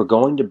 if we're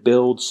going to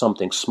build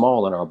something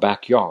small in our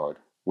backyard,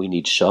 we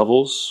need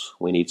shovels,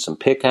 we need some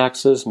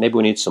pickaxes, maybe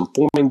we need some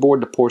forming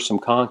board to pour some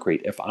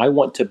concrete. If I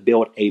want to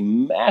build a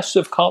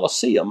massive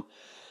coliseum,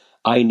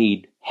 I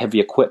need heavy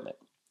equipment.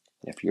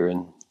 If you're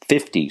in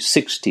 50,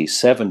 60,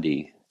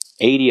 70,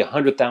 80,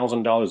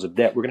 $100,000 of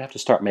debt, we're going to have to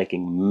start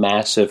making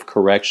massive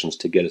corrections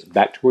to get us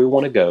back to where we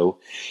want to go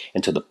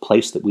and to the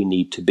place that we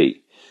need to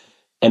be.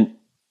 And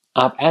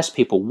I've asked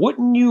people,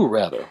 wouldn't you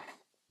rather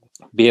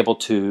be able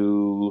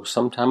to,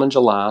 sometime in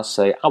July,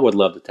 say, I would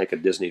love to take a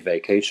Disney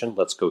vacation.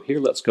 Let's go here,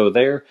 let's go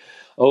there.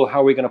 Oh,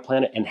 how are we going to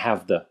plan it? And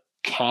have the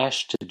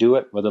cash to do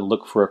it rather than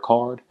look for a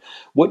card.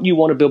 Wouldn't you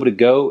want to be able to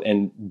go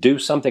and do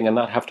something and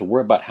not have to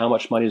worry about how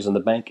much money is in the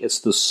bank?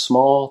 It's the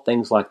small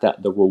things like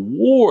that, the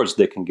rewards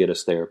that can get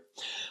us there.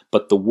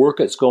 But the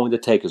work it's going to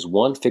take is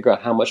 1, figure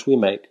out how much we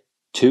make,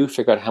 2,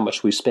 figure out how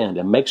much we spend,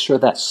 and make sure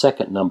that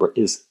second number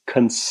is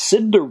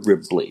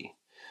considerably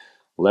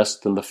less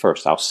than the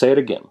first. I'll say it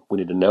again. We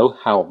need to know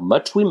how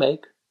much we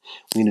make.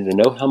 We need to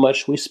know how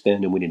much we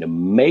spend, and we need to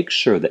make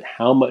sure that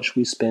how much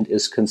we spend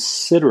is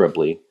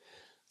considerably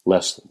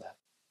less than that.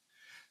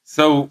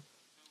 So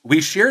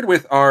we shared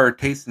with our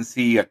Taste and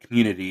See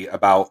community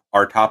about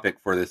our topic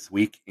for this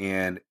week,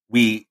 and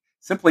we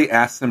simply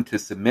asked them to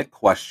submit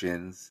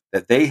questions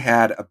that they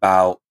had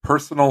about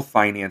personal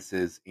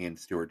finances and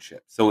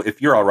stewardship. So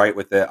if you're all right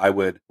with it, I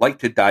would like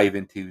to dive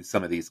into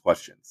some of these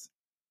questions.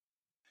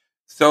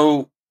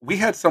 So we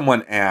had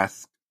someone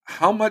ask,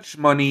 how much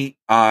money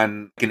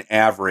on an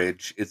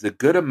average is a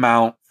good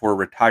amount for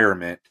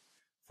retirement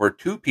for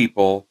 2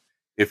 people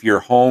if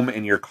your home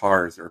and your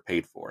cars are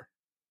paid for?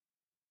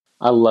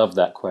 I love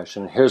that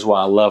question. Here's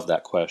why I love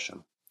that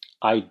question.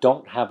 I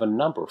don't have a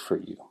number for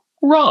you.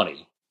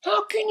 Ronnie,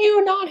 how can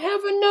you not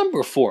have a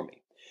number for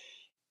me?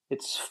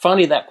 It's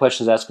funny that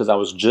question is asked because I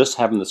was just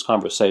having this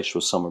conversation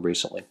with someone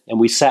recently, and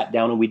we sat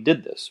down and we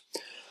did this.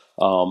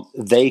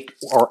 They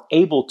are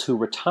able to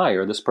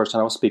retire, this person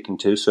I was speaking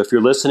to, so if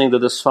you're listening to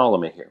this, follow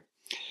me here.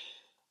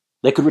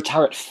 They could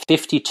retire at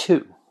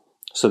 52.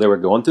 So they were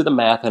going through the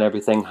math and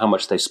everything, how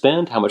much they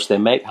spend, how much they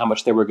make, how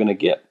much they were going to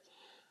get.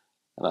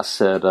 And I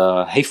said,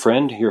 hey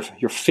friend,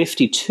 you're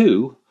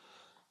 52.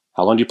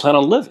 How long do you plan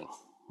on living?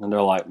 And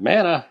they're like,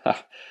 man,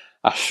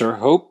 I sure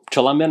hope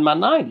till I'm in my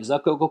 90s. I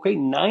go, okay,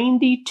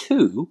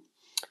 92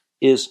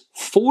 is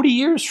 40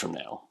 years from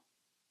now.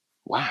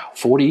 Wow,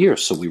 40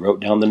 years. So we wrote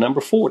down the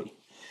number 40.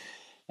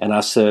 And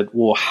I said,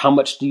 well, how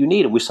much do you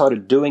need? And we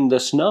started doing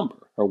this number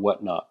or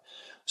whatnot.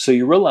 So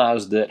you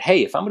realize that,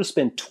 hey, if I'm going to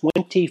spend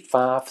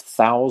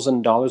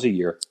 $25,000 a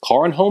year,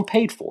 car and home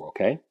paid for,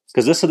 okay?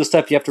 Because this is the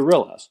stuff you have to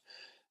realize.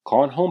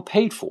 Car and home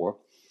paid for.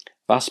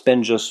 If I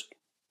spend just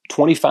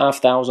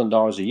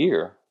 $25,000 a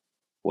year,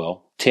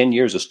 well, 10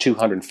 years is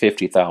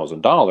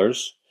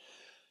 $250,000.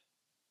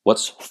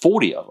 What's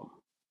 40 of them?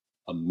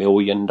 $1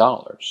 million.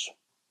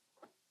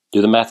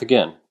 Do the math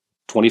again.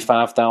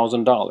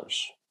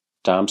 $25,000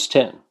 times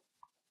 10,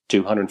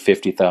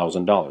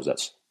 $250,000.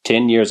 That's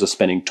 10 years of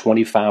spending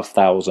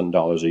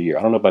 $25,000 a year.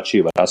 I don't know about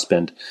you, but I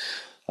spend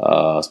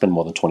more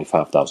than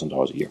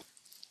 $25,000 a year.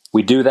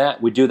 We do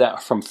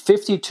that from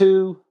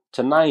 52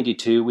 to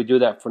 92. We do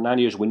that for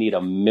 90 years. We need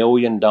 $1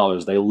 million.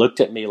 They looked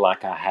at me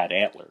like I had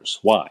antlers.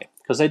 Why?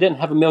 Because they didn't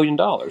have $1 million.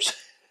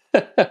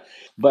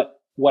 But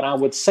what I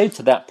would say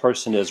to that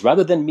person is,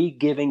 rather than me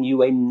giving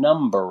you a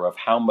number of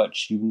how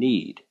much you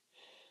need,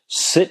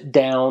 sit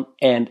down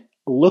and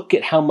look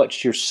at how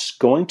much you're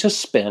going to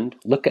spend.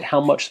 Look at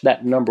how much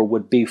that number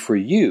would be for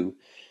you.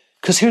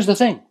 Because here's the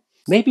thing.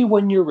 Maybe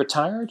when you're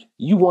retired,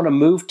 you want to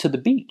move to the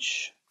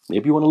beach.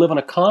 Maybe you want to live in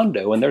a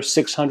condo and there's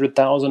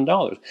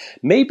 $600,000.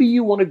 Maybe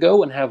you want to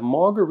go and have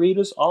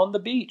margaritas on the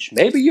beach.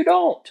 Maybe you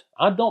don't.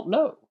 I don't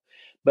know.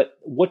 But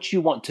what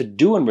you want to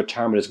do in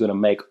retirement is going to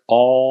make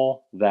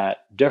all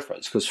that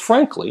difference. Because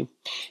frankly,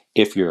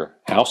 if your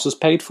house is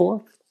paid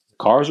for,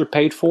 cars are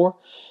paid for,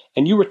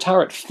 and you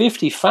retire at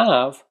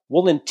 55,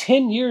 well, in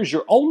 10 years,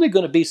 you're only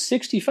going to be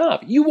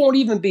 65. You won't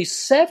even be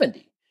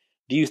 70.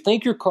 Do you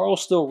think your car will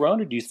still run,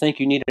 or do you think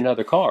you need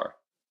another car?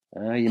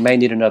 You may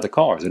need another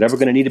car. Is it ever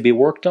going to need to be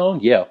worked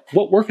on? Yeah.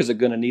 What work is it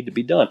going to need to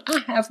be done?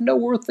 I have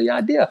no earthly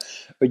idea.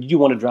 Or do you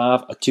want to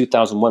drive a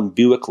 2001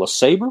 Buick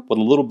LeSabre with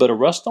a little bit of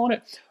rust on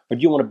it? Or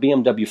do you want a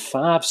BMW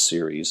 5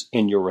 Series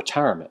in your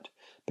retirement?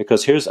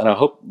 Because and I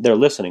hope they're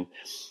listening,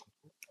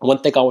 one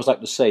thing I always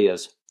like to say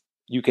is,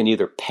 you can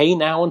either pay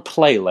now and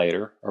play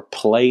later, or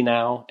play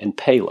now and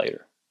pay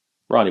later.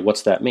 Ronnie,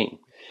 what's that mean?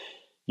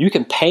 You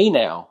can pay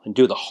now and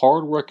do the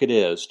hard work it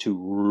is to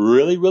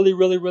really, really,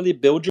 really, really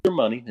build your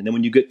money. And then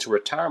when you get to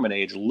retirement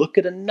age, look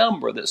at a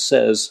number that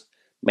says,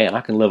 man,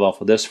 I can live off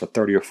of this for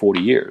 30 or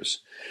 40 years.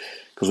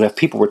 Because we have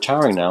people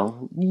retiring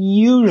now.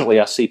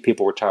 Usually I see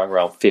people retiring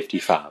around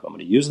 55. I'm going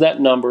to use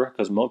that number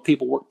because most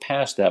people work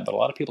past that, but a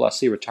lot of people I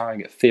see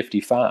retiring at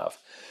 55.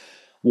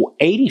 Well,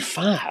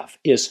 85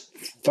 is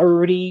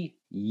 30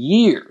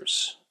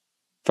 years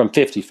from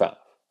 55.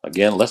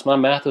 Again, unless my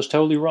math is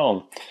totally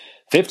wrong,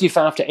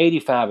 55 to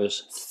 85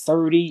 is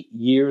 30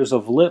 years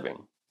of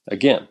living.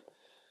 Again,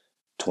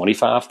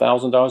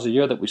 $25,000 a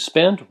year that we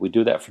spend, we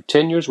do that for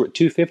 10 years, we're at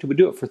 $250. We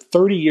do it for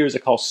 30 years,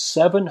 it costs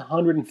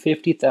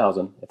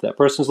 $750,000. If that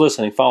person's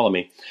listening, follow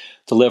me.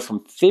 To live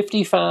from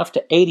 55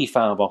 to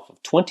 85 off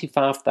of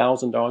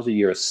 $25,000 a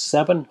year is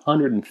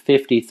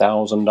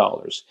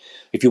 $750,000.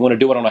 If you want to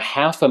do it on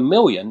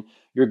 $500,000,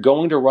 you're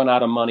going to run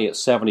out of money at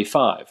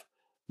 75.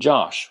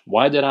 Josh,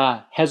 why did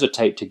I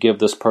hesitate to give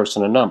this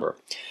person a number?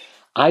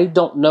 I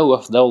don't know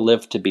if they'll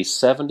live to be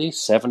 70,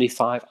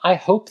 75. I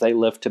hope they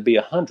live to be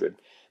 100.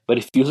 But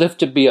if you live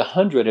to be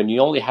 100 and you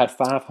only had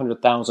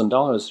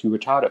 $500,000, you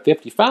retired at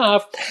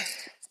 55,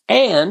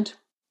 and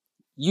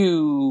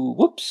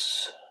you,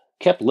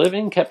 kept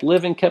living,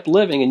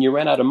 and you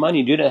ran out of money,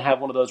 and you didn't have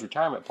one of those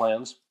retirement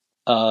plans,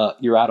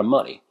 you're out of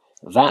money.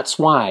 That's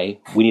why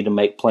we need to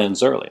make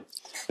plans early.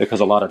 Because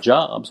a lot of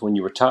jobs, when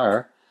you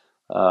retire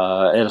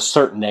at a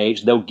certain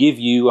age, they'll give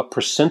you a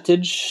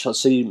percentage.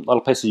 Let's see, a lot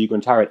of places you can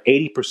retire at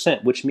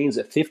 80%, which means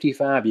at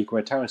 55 you can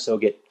retire and still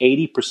get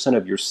 80%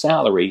 of your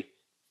salary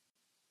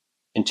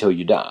until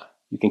you die.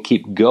 You can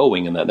keep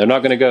going in that. They're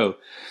not going to go,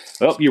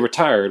 well, you're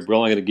retired, we're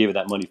only going to give you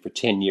that money for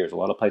 10 years. A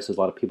lot of places, a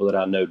lot of people that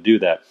I know do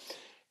that.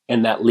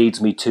 And that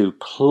leads me to,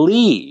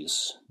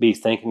 please be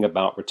thinking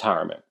about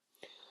retirement.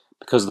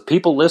 Because the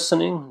people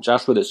listening,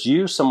 Josh, whether it's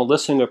you, someone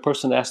listening, or a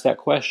person that asked that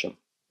question,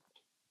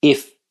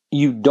 if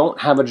you don't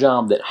have a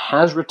job that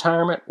has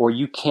retirement, or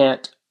you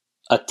can't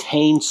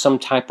attain some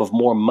type of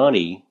more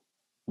money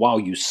while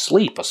you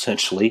sleep,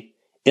 essentially,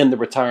 in the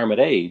retirement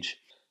age,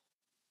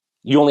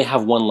 you only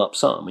have one lump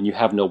sum and you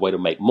have no way to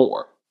make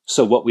more.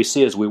 So what we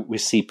see is we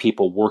see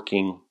people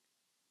working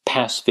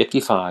past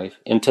 55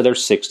 into their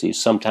 60s,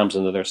 sometimes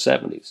into their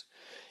 70s.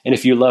 And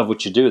if you love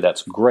what you do,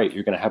 that's great.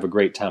 You're going to have a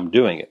great time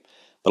doing it.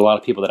 But a lot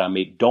of people that I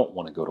meet don't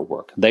want to go to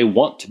work. They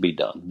want to be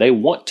done. They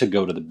want to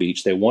go to the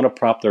beach. They want to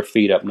prop their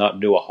feet up, not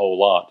do a whole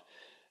lot.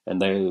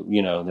 And they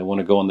want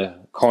to go on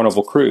the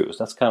Carnival cruise.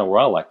 That's kind of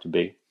where I like to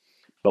be.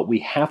 But we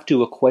have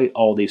to equate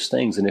all these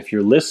things. And if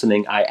you're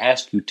listening, I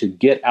ask you to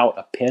get out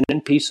a pen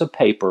and piece of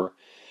paper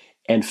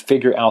and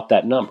figure out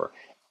that number.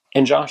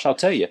 And Josh, I'll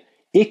tell you,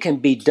 it can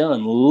be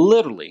done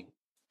literally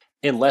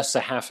in less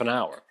than half an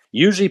hour.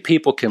 Usually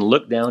people can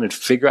look down and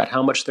figure out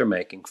how much they're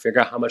making,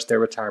 figure out how much their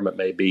retirement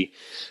may be.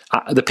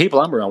 The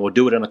people I'm around will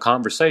do it in a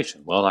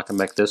conversation. Well, I can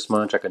make this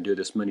much. I can do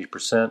this many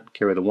percent,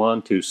 carry the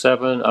 1, 2,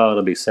 7. Oh,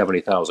 it'll be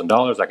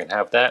 $70,000. I can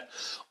have that.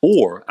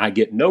 Or I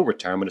get no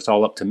retirement. It's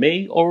all up to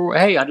me. Or,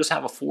 hey, I just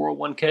have a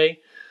 401k.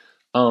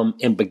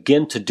 and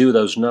begin to do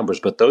those numbers.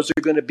 But those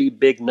are going to be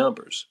big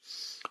numbers.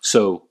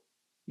 So,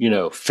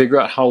 figure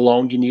out how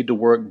long you need to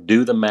work,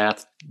 do the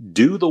math,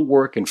 do the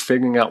work in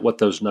figuring out what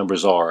those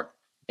numbers are,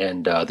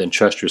 and then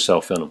trust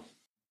yourself in them.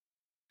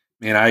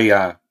 Man,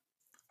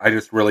 I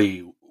just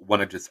really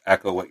want to just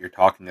echo what you're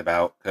talking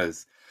about,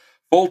 because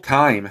full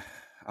time,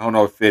 I don't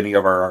know if any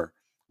of our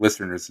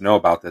listeners know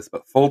about this,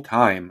 but full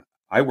time,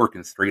 I work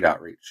in street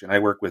outreach, and I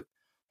work with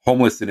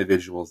homeless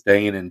individuals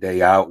day in and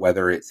day out,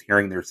 whether it's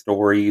hearing their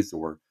stories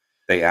or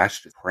they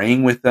ask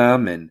praying with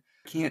them. And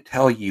I can't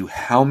tell you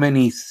how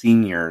many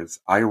seniors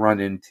I run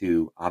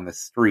into on the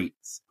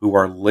streets who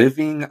are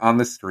living on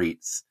the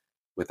streets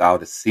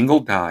without a single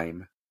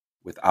dime,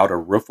 without a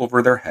roof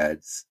over their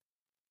heads,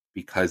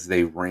 because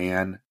they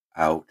ran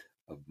out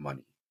of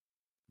money.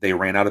 They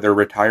ran out of their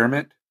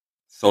retirement.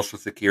 Social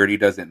Security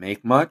doesn't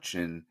make much.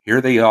 And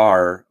here they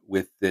are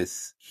with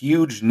this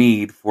huge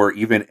need for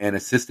even an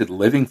assisted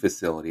living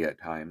facility at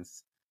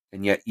times.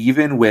 And yet,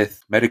 even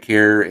with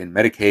Medicare and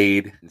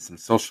Medicaid and some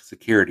Social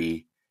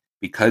Security,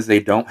 because they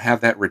don't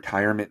have that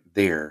retirement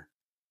there,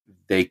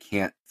 they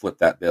can't flip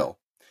that bill.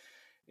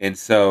 And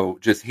so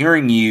just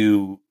hearing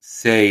you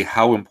say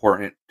how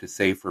important to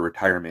save for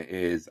retirement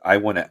is, I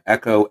want to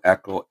echo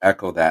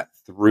that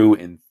through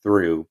and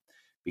through,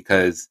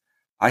 because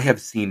I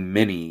have seen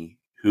many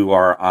who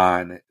are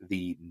on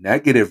the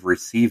negative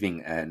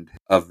receiving end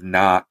of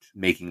not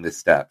making the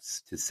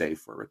steps to save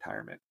for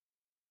retirement.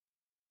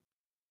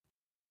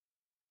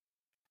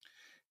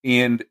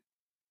 And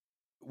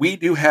we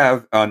do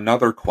have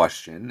another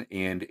question,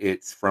 and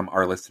it's from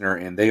our listener,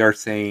 and they are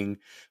saying,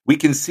 we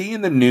can see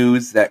in the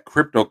news that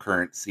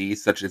cryptocurrency,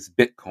 such as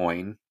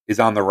Bitcoin, is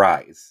on the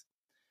rise.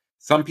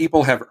 Some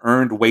people have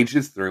earned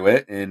wages through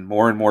it, and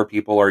more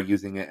people are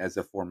using it as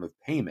a form of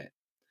payment.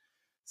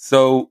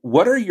 So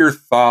what are your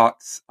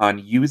thoughts on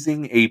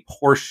using a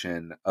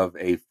portion of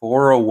a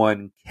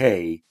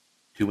 401k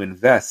to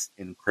invest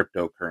in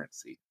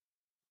cryptocurrency?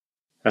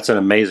 That's an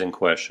amazing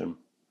question.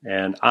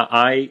 And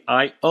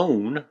I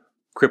own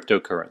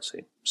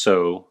cryptocurrency.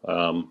 So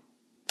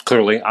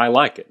clearly I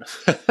like it.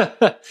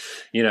 But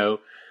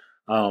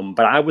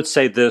I would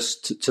say this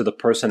to the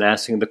person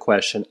asking the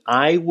question: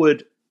 I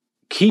would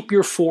keep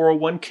your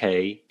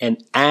 401k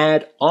and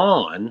add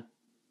on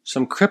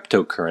some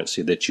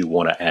cryptocurrency that you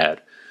want to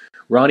add.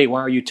 Ronnie,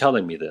 why are you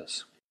telling me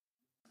this?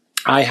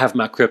 I have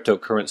my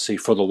cryptocurrency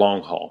for the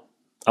long haul.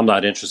 I'm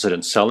not interested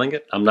in selling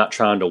it. I'm not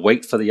trying to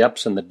wait for the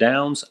ups and the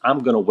downs. I'm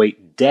going to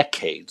wait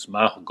decades.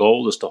 My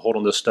goal is to hold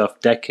on this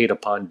stuff decade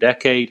upon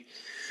decade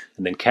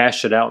and then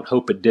cash it out and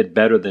hope it did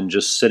better than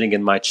just sitting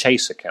in my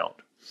Chase account.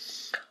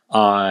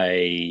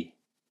 I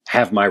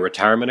have my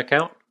retirement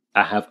account.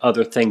 I have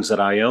other things that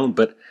I own,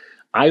 but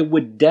I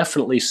would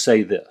definitely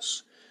say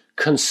this.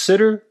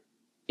 Consider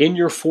in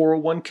your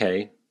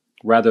 401k,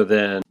 rather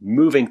than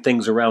moving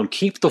things around,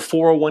 keep the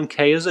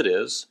 401k as it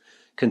is.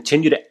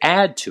 Continue to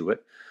add to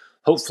it.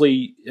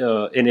 Hopefully,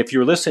 and if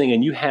you're listening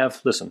and you have,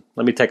 listen,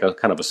 let me take a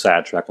kind of a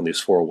sad track on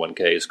these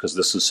 401ks, because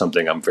this is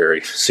something I'm very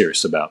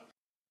serious about.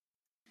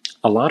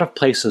 A lot of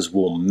places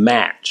will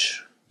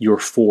match your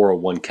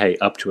 401k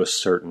up to a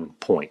certain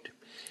point.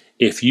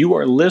 If you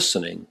are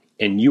listening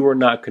and you are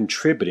not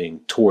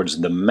contributing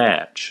towards the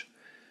match,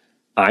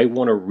 I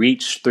want to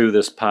reach through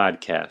this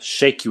podcast,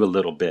 shake you a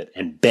little bit,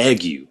 and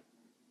beg you.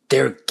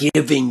 They're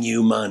giving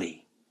you money.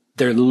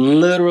 They're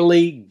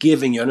literally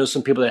giving you. I know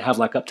some people that have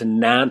like up to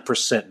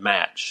 9%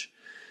 match.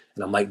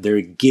 And I'm like,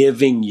 they're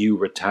giving you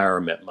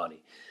retirement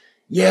money.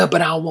 Yeah,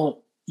 but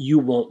you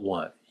want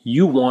what?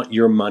 You want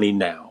your money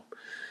now.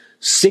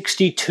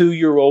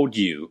 62-year-old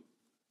you,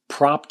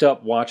 propped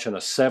up watching a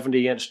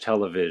 70-inch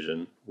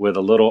television with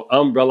a little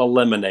umbrella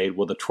lemonade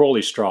with a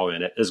trolley straw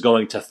in it, is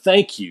going to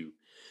thank you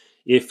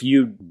if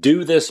you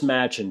do this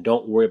match and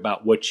don't worry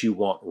about what you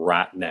want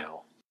right now.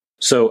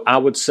 So I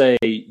would say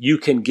you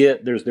can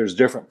get, there's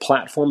different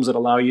platforms that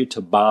allow you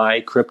to buy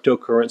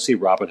cryptocurrency.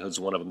 Robinhood's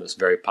one of them that's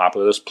very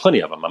popular. There's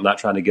plenty of them. I'm not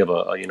trying to give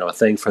a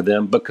thing for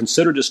them, but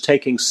consider just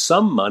taking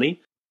some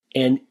money,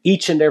 and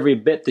each and every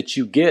bit that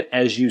you get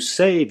as you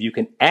save, you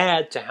can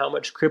add to how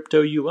much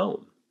crypto you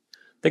own.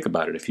 Think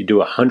about it. If you do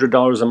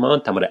 $100 a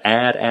month, I'm going to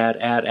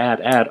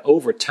add.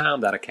 Over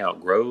time, that account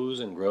grows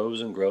and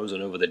grows and grows.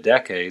 And over the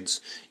decades,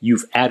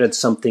 you've added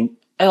something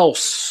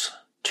else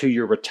to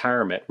your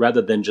retirement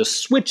rather than just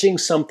switching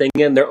something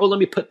in there. Oh, let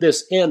me put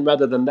this in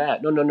rather than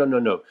that.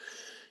 No.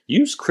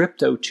 Use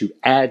crypto to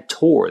add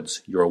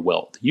towards your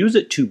wealth. Use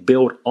it to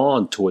build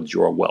on towards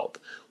your wealth.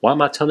 Why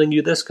am I telling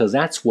you this? Because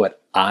that's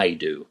what I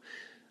do.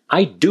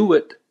 I do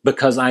it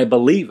because I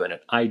believe in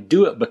it. I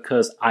do it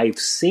because I've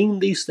seen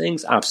these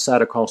things. I've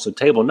sat across the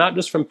table, not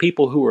just from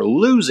people who are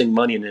losing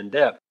money and in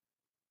debt.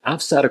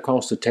 I've sat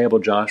across the table,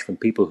 Josh, from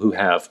people who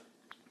have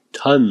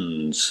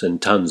tons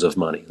and tons of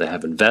money. They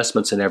have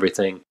investments and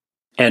everything.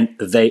 And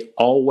they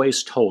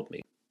always told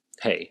me,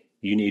 hey,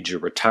 you need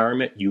your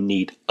retirement. You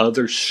need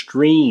other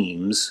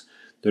streams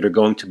that are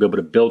going to be able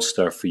to build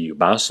stuff for you.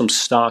 Buy some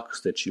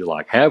stocks that you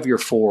like. Have your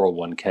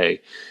 401k.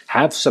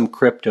 Have some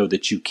crypto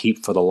that you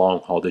keep for the long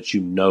haul that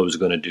you know is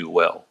going to do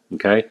well.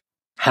 Okay?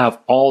 have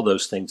all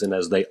those things. And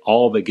as they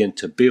all begin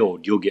to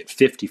build, you'll get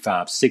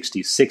 55,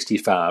 60,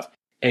 65,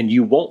 and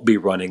you won't be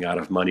running out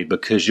of money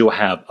because you'll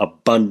have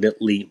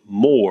abundantly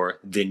more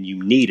than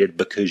you needed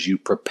because you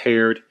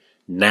prepared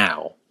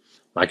now.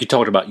 Like you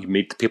talked about, you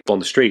meet the people on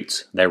the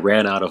streets, they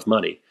ran out of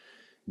money.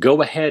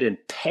 Go ahead and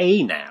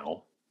pay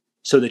now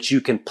so that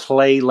you can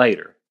play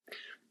later.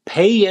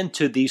 Pay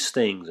into these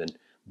things and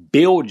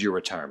build your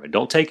retirement.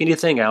 Don't take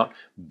anything out.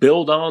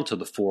 Build on to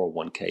the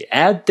 401k.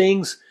 Add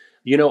things,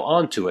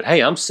 onto it.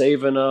 Hey, I'm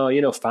saving,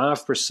 5%,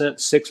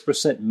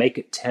 6%, make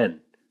it 10.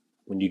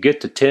 When you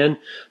get to 10,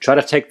 try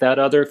to take that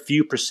other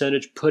few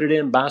percentage, put it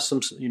in, buy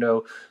some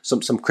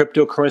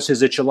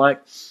cryptocurrencies that you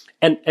like.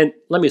 And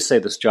let me say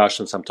this, Josh,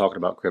 since I'm talking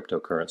about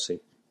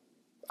cryptocurrency.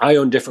 I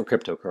own different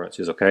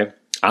cryptocurrencies, okay?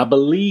 I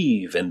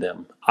believe in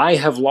them. I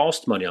have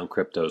lost money on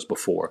cryptos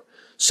before.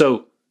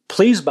 So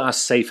please buy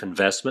safe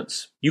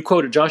investments. You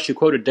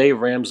quoted Dave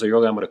Ramsey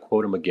earlier. I'm going to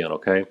quote him again,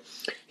 okay?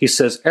 He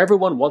says,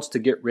 everyone wants to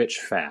get rich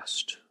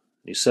fast.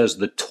 He says,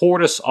 the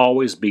tortoise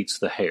always beats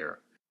the hare.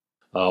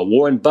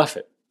 Warren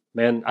Buffett.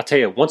 Man, I tell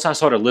you, once I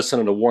started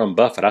listening to Warren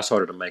Buffett, I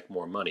started to make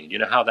more money. You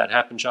know how that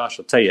happened, Josh?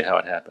 I'll tell you how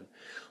it happened.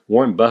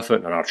 Warren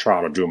Buffett, and I'll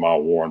try to do my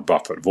Warren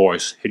Buffett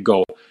voice, he'd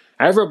go,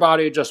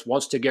 everybody just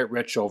wants to get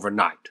rich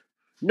overnight.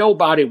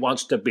 Nobody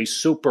wants to be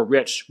super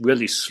rich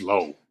really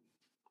slow.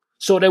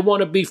 So they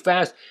want to be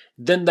fast,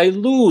 then they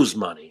lose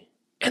money.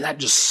 And that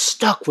just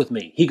stuck with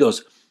me. He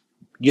goes,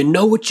 you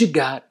know what you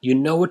got, you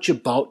know what you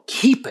bought,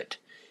 keep it.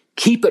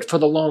 Keep it for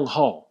the long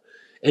haul.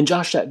 And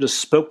Josh, that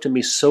just spoke to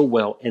me so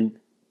well. And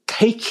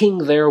taking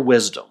their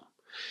wisdom,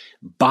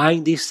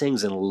 buying these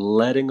things and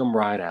letting them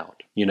ride out.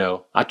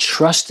 I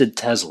trusted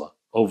Tesla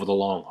over the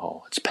long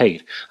haul. It's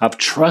paid. I've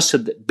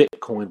trusted that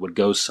Bitcoin would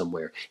go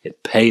somewhere.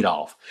 It paid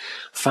off.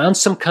 Find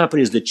some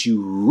companies that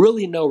you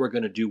really know are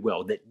going to do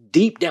well, that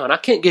deep down, I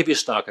can't give you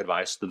stock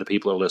advice to the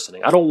people who are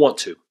listening. I don't want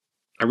to.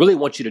 I really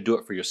want you to do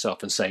it for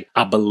yourself and say,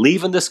 I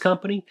believe in this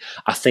company.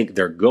 I think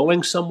they're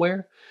going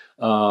somewhere.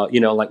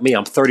 Like me,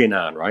 I'm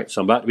 39, right?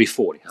 So I'm about to be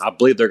 40. I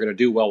believe they're going to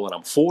do well when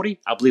I'm 40.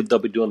 I believe they'll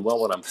be doing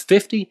well when I'm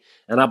 50.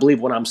 And I believe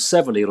when I'm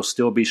 70, it'll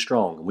still be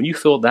strong. When you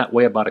feel that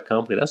way about a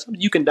company, that's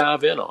something you can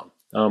dive in on.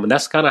 And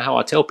that's kind of how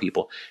I tell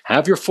people,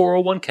 have your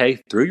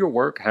 401k through your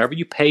work, however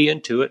you pay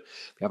into it.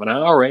 If you have an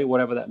IRA,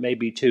 whatever that may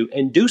be too,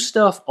 and do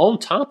stuff on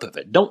top of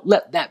it. Don't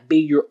let that be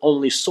your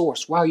only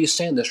source. Why are you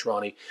saying this,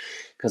 Ronnie?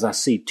 Because I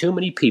see too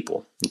many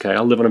people. Okay,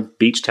 I live in a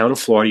beach town in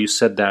Florida. You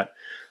said that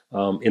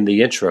in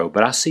the intro,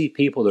 but I see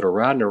people that are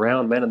riding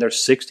around, man, and they're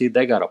 60.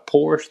 They got a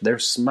Porsche. They're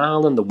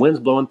smiling. The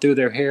wind's blowing through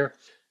their hair.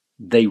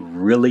 They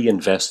really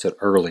invested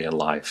early in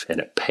life, and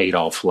it paid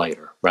off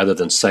later. Rather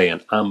than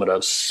saying, I'm going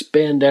to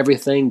spend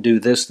everything, do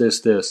this,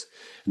 and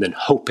then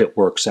hope it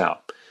works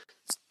out.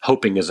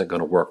 Hoping isn't going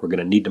to work. We're going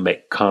to need to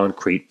make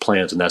concrete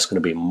plans, and that's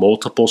going to be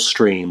multiple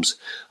streams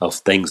of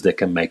things that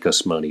can make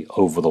us money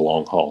over the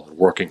long haul.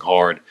 Working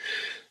hard,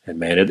 and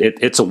man,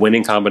 it's a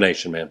winning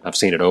combination, man. I've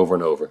seen it over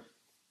and over.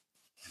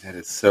 That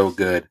is so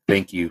good.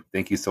 Thank you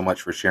so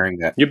much for sharing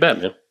that. You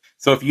bet, man.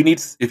 So if you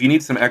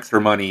need some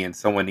extra money and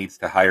someone needs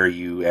to hire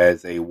you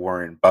as a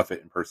Warren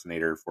Buffett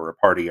impersonator for a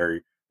party,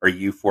 are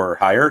you for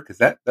hire? Because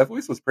that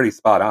voice was pretty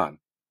spot on.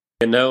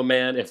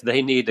 Man, if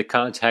they need to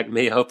contact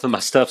me, hopefully my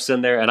stuff's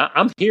in there. And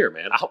I'm here,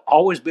 man. I'll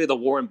always be the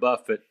Warren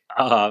Buffett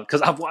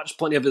because I've watched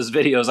plenty of his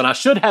videos and I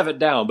should have it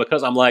down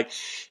because I'm like,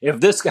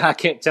 if this guy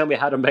can't tell me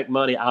how to make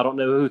money, I don't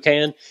know who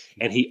can.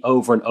 And he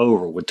over and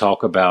over would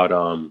talk about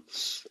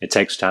it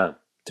takes time.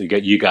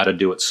 You got to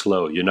do it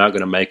slow. You're not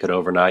going to make it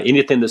overnight.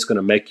 Anything that's going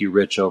to make you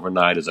rich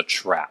overnight is a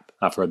trap.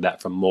 I've heard that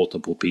from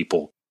multiple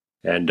people.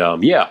 And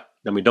don't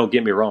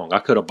get me wrong. I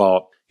could have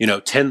bought,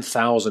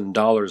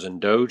 $10,000 in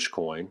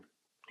Dogecoin,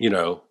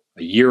 a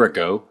year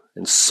ago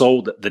and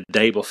sold it the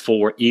day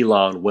before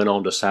Elon went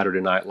on to Saturday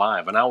Night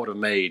Live. And I would have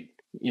made,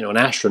 an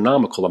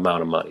astronomical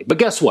amount of money. But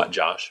guess what,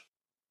 Josh?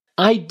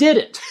 I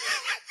didn't.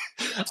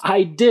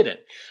 I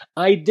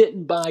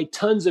didn't buy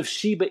tons of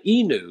Shiba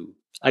Inu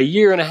a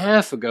year and a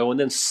half ago and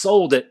then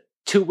sold it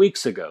 2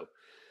 weeks ago.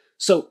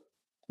 So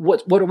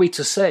what are we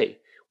to say?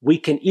 We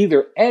can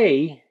either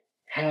A,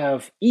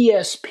 have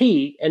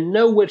ESP and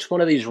know which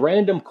one of these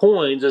random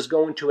coins is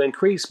going to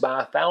increase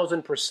by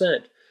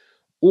 1,000%,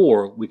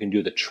 or we can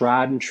do the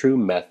tried and true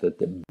method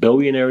that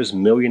billionaires,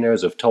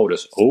 millionaires have told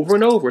us over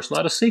and over. It's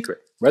not a secret.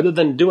 Rather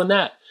than doing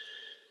that,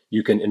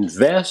 you can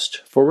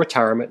invest for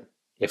retirement.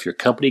 If your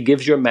company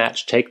gives you a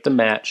match, take the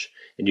match.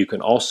 And you can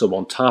also,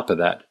 on top of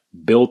that,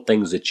 build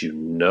things that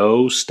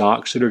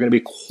stocks that are going to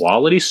be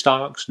quality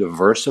stocks,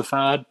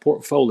 diversified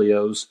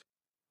portfolios,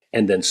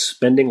 and then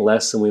spending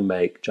less than we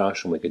make.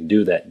 Josh, and we can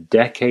do that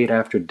decade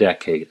after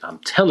decade. I'm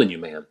telling you,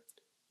 man,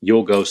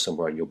 you'll go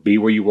somewhere and you'll be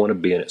where you want to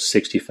be. And at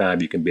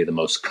 65, you can be the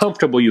most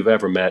comfortable you've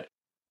ever met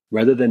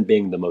rather than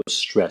being the most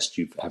stressed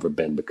you've ever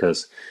been.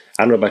 Because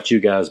I don't know about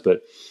you guys,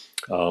 but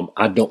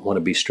I don't want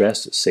to be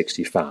stressed at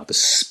 65,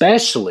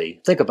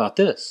 especially, think about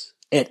this,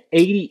 at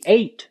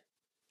 88.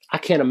 I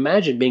can't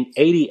imagine being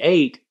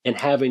 88 and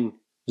having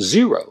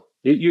zero.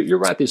 You're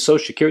right, these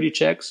Social Security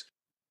checks,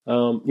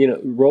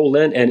 roll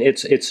in, and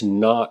it's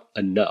not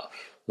enough.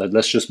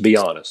 Let's just be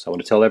honest. I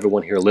want to tell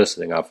everyone here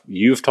listening.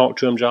 You've talked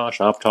to him, Josh.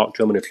 I've talked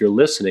to him, and if you're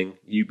listening,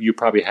 you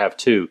probably have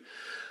too.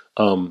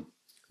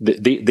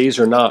 These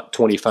are not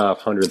 $2,500,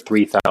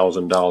 $3,000,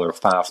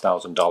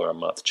 $5,000 a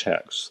month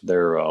checks.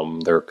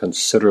 They're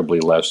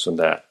considerably less than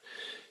that,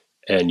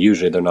 and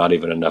usually they're not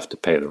even enough to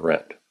pay the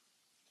rent,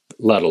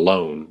 let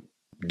alone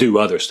do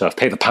other stuff,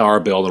 pay the power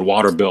bill and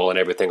water bill and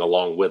everything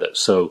along with it.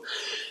 So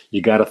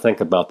you got to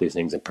think about these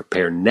things and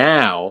prepare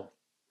now.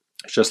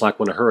 It's just like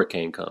when a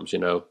hurricane comes, you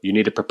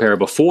need to prepare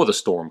before the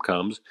storm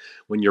comes.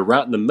 When you're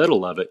right in the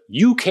middle of it,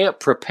 you can't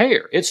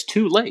prepare. It's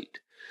too late.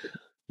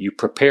 You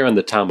prepare in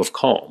the time of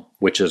calm,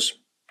 which is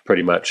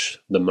pretty much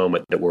the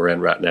moment that we're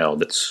in right now.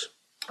 That's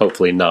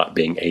hopefully not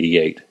being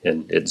 88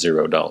 and at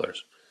 $0.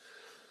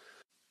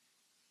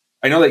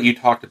 I know that you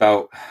talked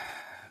about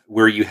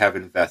where you have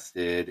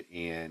invested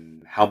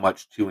and how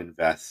much to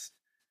invest.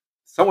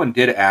 Someone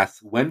did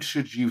ask, when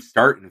should you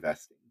start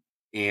investing?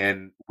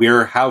 And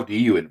how do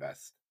you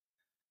invest?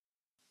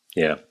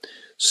 Yeah.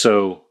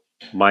 So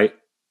my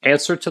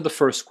answer to the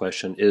first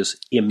question is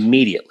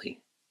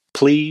immediately.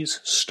 Please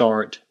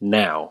start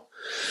now.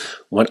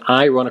 When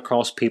I run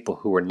across people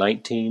who are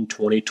 19,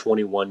 20,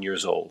 21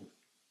 years old,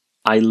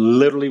 I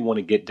literally want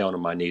to get down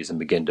on my knees and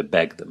begin to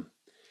beg them.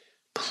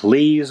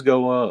 Please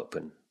go up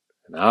and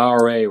an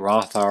IRA,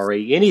 Roth IRA,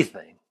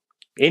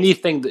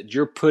 anything that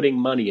you're putting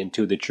money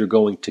into that you're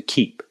going to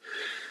keep.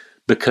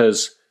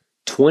 Because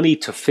 20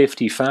 to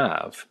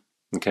 55,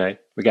 okay,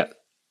 we got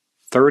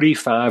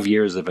 35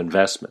 years of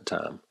investment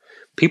time.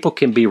 People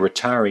can be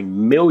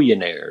retiring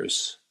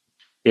millionaires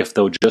if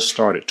they'll just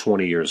start at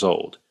 20 years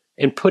old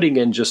and putting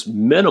in just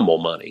minimal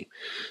money.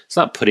 It's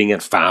not putting in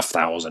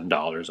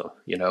 $5,000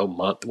 a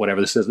month,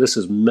 whatever this is. This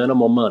is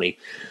minimal money.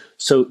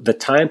 So the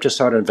time to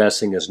start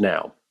investing is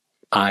now.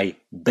 I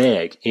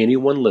beg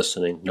anyone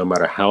listening, no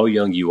matter how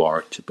young you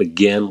are, to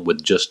begin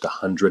with just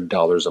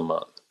 $100 a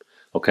month.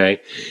 Okay?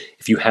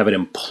 If you have an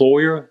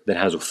employer that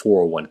has a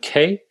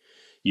 401k,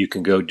 you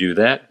can go do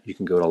that. You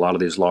can go to a lot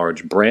of these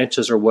large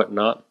branches or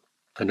whatnot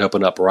and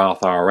open up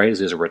Roth IRAs.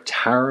 These are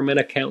retirement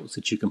accounts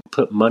that you can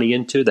put money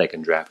into. They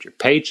can draft your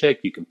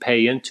paycheck. You can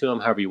pay into them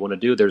however you want to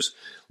do. There's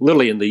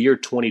literally in the year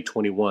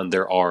 2021,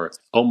 there are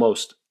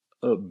almost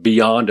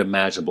beyond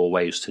imaginable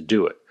ways to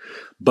do it.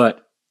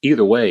 But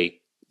either way,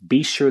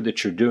 be sure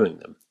that you're doing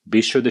them.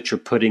 Be sure that you're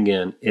putting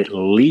in at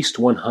least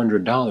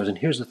 $100. And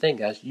here's the thing,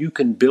 guys, you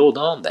can build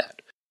on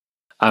that.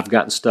 I've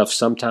gotten stuff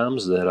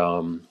sometimes that,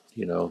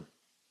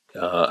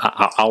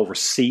 I'll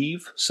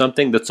receive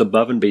something that's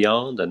above and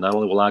beyond, and not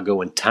only will I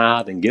go and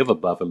tithe and give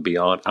above and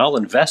beyond, I'll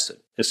invest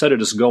it. Instead of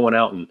just going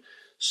out and,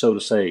 so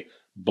to say,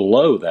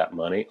 blow that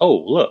money. Oh,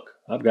 look,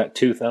 I've got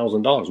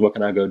 $2,000. What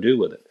can I go do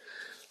with it?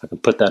 I can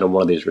put that in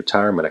one of these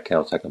retirement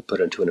accounts. I can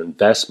put it into an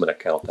investment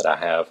account that I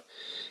have.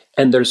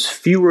 And there's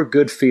fewer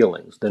good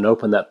feelings than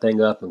open that thing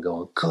up and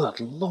going, good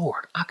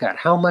Lord, I got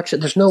how much?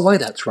 There's no way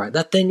that's right.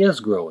 That thing is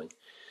growing.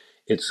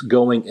 It's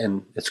going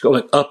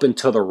up and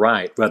to the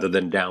right rather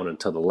than down and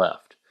to the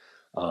left.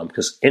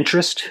 Because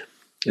interest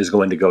is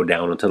going to go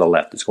down and to the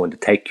left. It's going to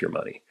take your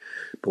money.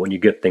 But when you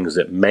get things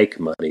that make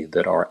money,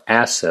 that are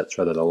assets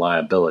rather than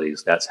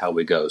liabilities, that's how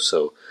we go.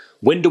 So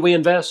when do we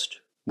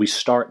invest? We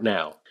start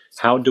now.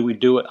 How do we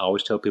do it? I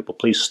always tell people,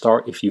 please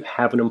start if you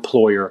have an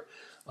employer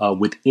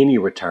with any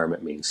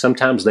retirement means.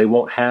 Sometimes they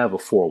won't have a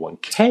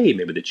 401k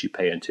maybe that you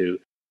pay into,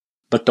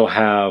 but they'll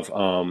have,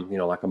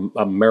 like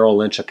a Merrill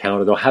Lynch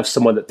account, or they'll have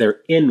someone that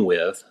they're in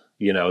with,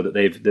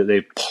 that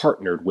they've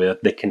partnered with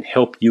that can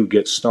help you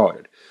get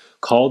started.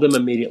 Call them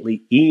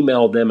immediately,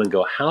 email them and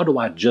go, how do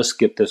I just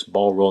get this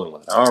ball rolling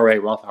with an IRA,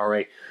 Roth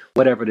IRA,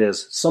 whatever it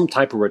is, some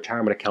type of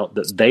retirement account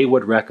that they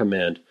would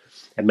recommend,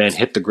 and man,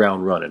 hit the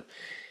ground running.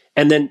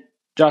 And then,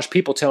 Josh,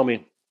 people tell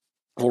me,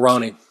 well,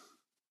 Ronnie,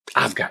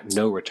 I've got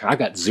no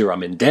retirement. I got zero.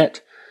 I'm in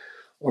debt.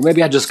 Or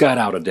maybe I just got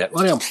out of debt.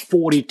 Ronnie, I'm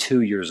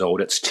 42 years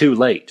old. It's too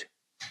late.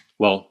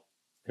 Well,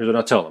 here's what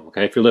I tell them,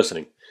 okay? If you're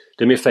listening,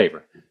 do me a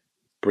favor.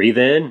 Breathe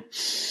in.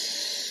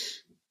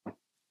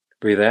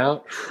 Breathe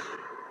out.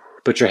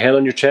 Put your hand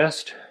on your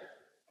chest.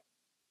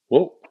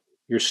 Whoa,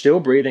 you're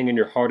still breathing and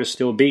your heart is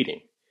still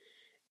beating.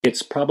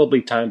 It's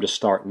probably time to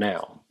start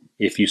now.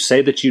 If you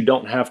say that you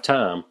don't have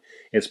time,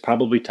 it's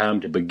probably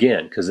time to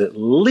begin. Because at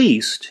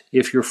least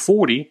if you're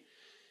 40,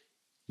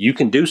 you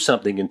can do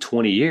something in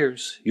 20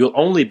 years. You'll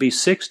only be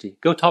 60.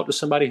 Go talk to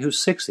somebody who's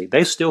 60.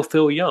 They still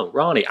feel young.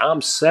 Ronnie,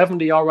 I'm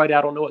 70 already.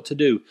 I don't know what to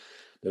do.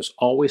 There's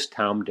always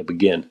time to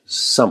begin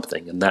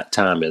something, and that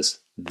time is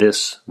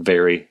this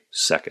very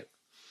second.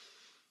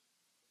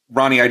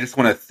 Ronnie, I just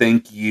want to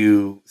thank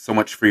you so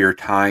much for your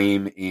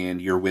time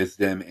and your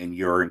wisdom and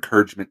your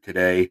encouragement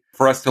today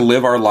for us to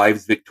live our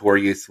lives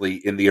victoriously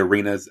in the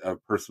arenas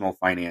of personal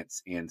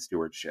finance and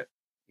stewardship.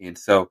 And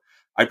so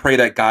I pray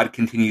that God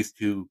continues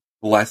to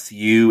bless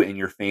you and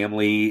your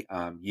family,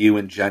 you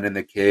and Jen and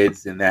the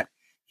kids, and that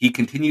he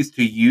continues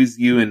to use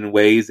you in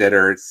ways that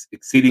are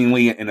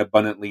exceedingly and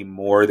abundantly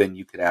more than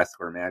you could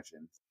ask or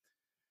imagine.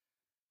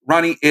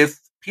 Ronnie, if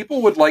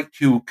people would like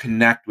to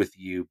connect with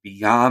you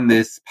beyond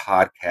this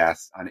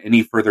podcast on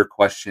any further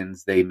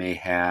questions they may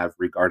have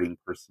regarding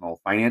personal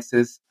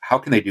finances, how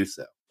can they do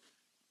so?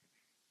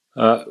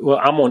 Well,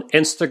 I'm on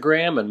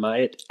Instagram and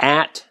my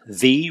at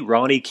the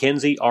Ronnie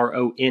Kinsey,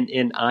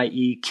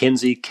 Ronnie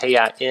Kinsey, Kinsey.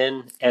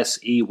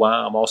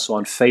 I'm also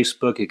on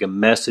Facebook. You can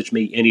message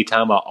me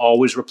anytime. I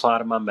always reply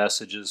to my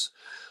messages.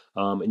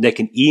 And they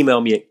can email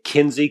me at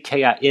Kinsey,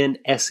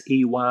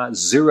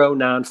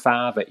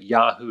 Kinsey095 at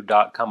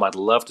yahoo.com. I'd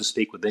love to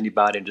speak with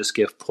anybody and just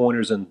give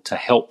pointers and to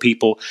help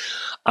people.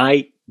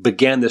 I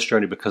began this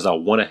journey because I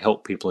want to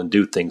help people and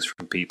do things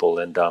for people.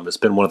 And it's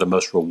been one of the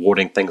most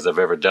rewarding things I've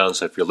ever done.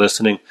 So if you're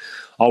listening,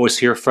 always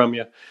hear from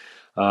you.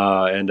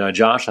 And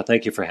Josh, I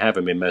thank you for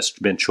having me. It's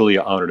been truly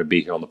an honor to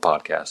be here on the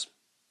podcast.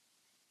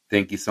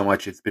 Thank you so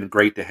much. It's been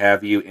great to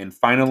have you. And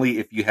finally,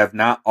 if you have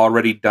not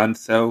already done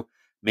so,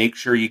 make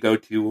sure you go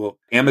to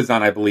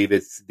Amazon. I believe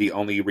it's the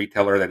only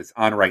retailer that is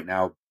on right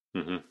now.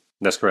 Mm-hmm.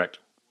 That's correct.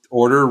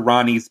 Order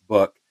Ronnie's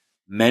book,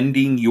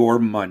 Mending Your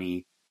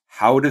Money,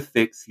 How to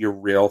Fix Your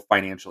Real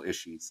Financial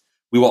Issues.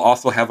 We will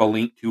also have a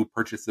link to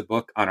purchase the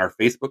book on our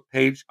Facebook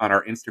page, on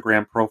our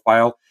Instagram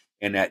profile,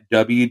 and at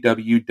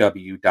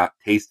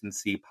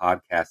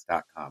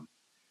www.tasteandseepodcast.com.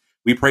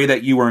 We pray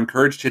that you were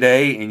encouraged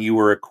today and you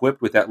were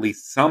equipped with at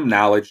least some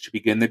knowledge to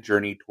begin the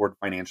journey toward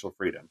financial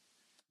freedom.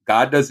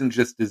 God doesn't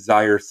just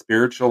desire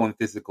spiritual and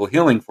physical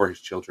healing for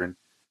his children,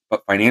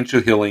 but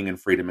financial healing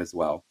and freedom as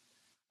well.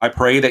 I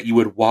pray that you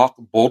would walk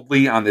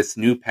boldly on this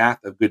new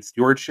path of good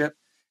stewardship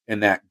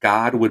and that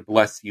God would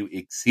bless you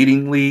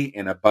exceedingly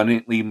and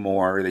abundantly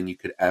more than you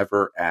could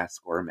ever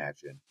ask or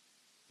imagine.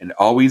 And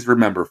always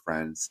remember,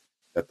 friends,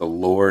 that the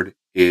Lord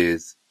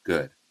is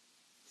good.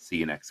 See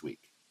you next week.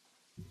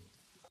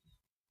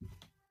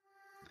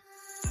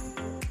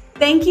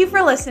 Thank you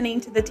for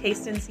listening to the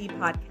Taste and See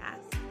podcast.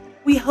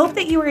 We hope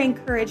that you were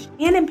encouraged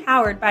and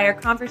empowered by our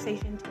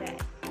conversation today.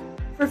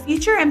 For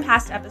future and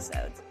past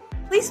episodes,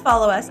 please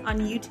follow us on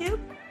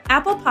YouTube,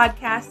 Apple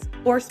Podcasts,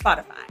 or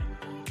Spotify.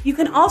 You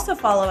can also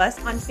follow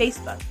us on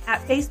Facebook at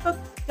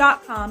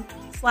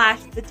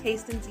facebook.com/The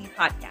Taste and See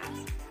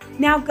podcast.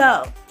 Now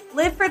go,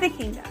 live for the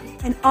kingdom,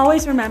 and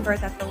always remember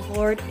that the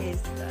Lord is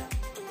good.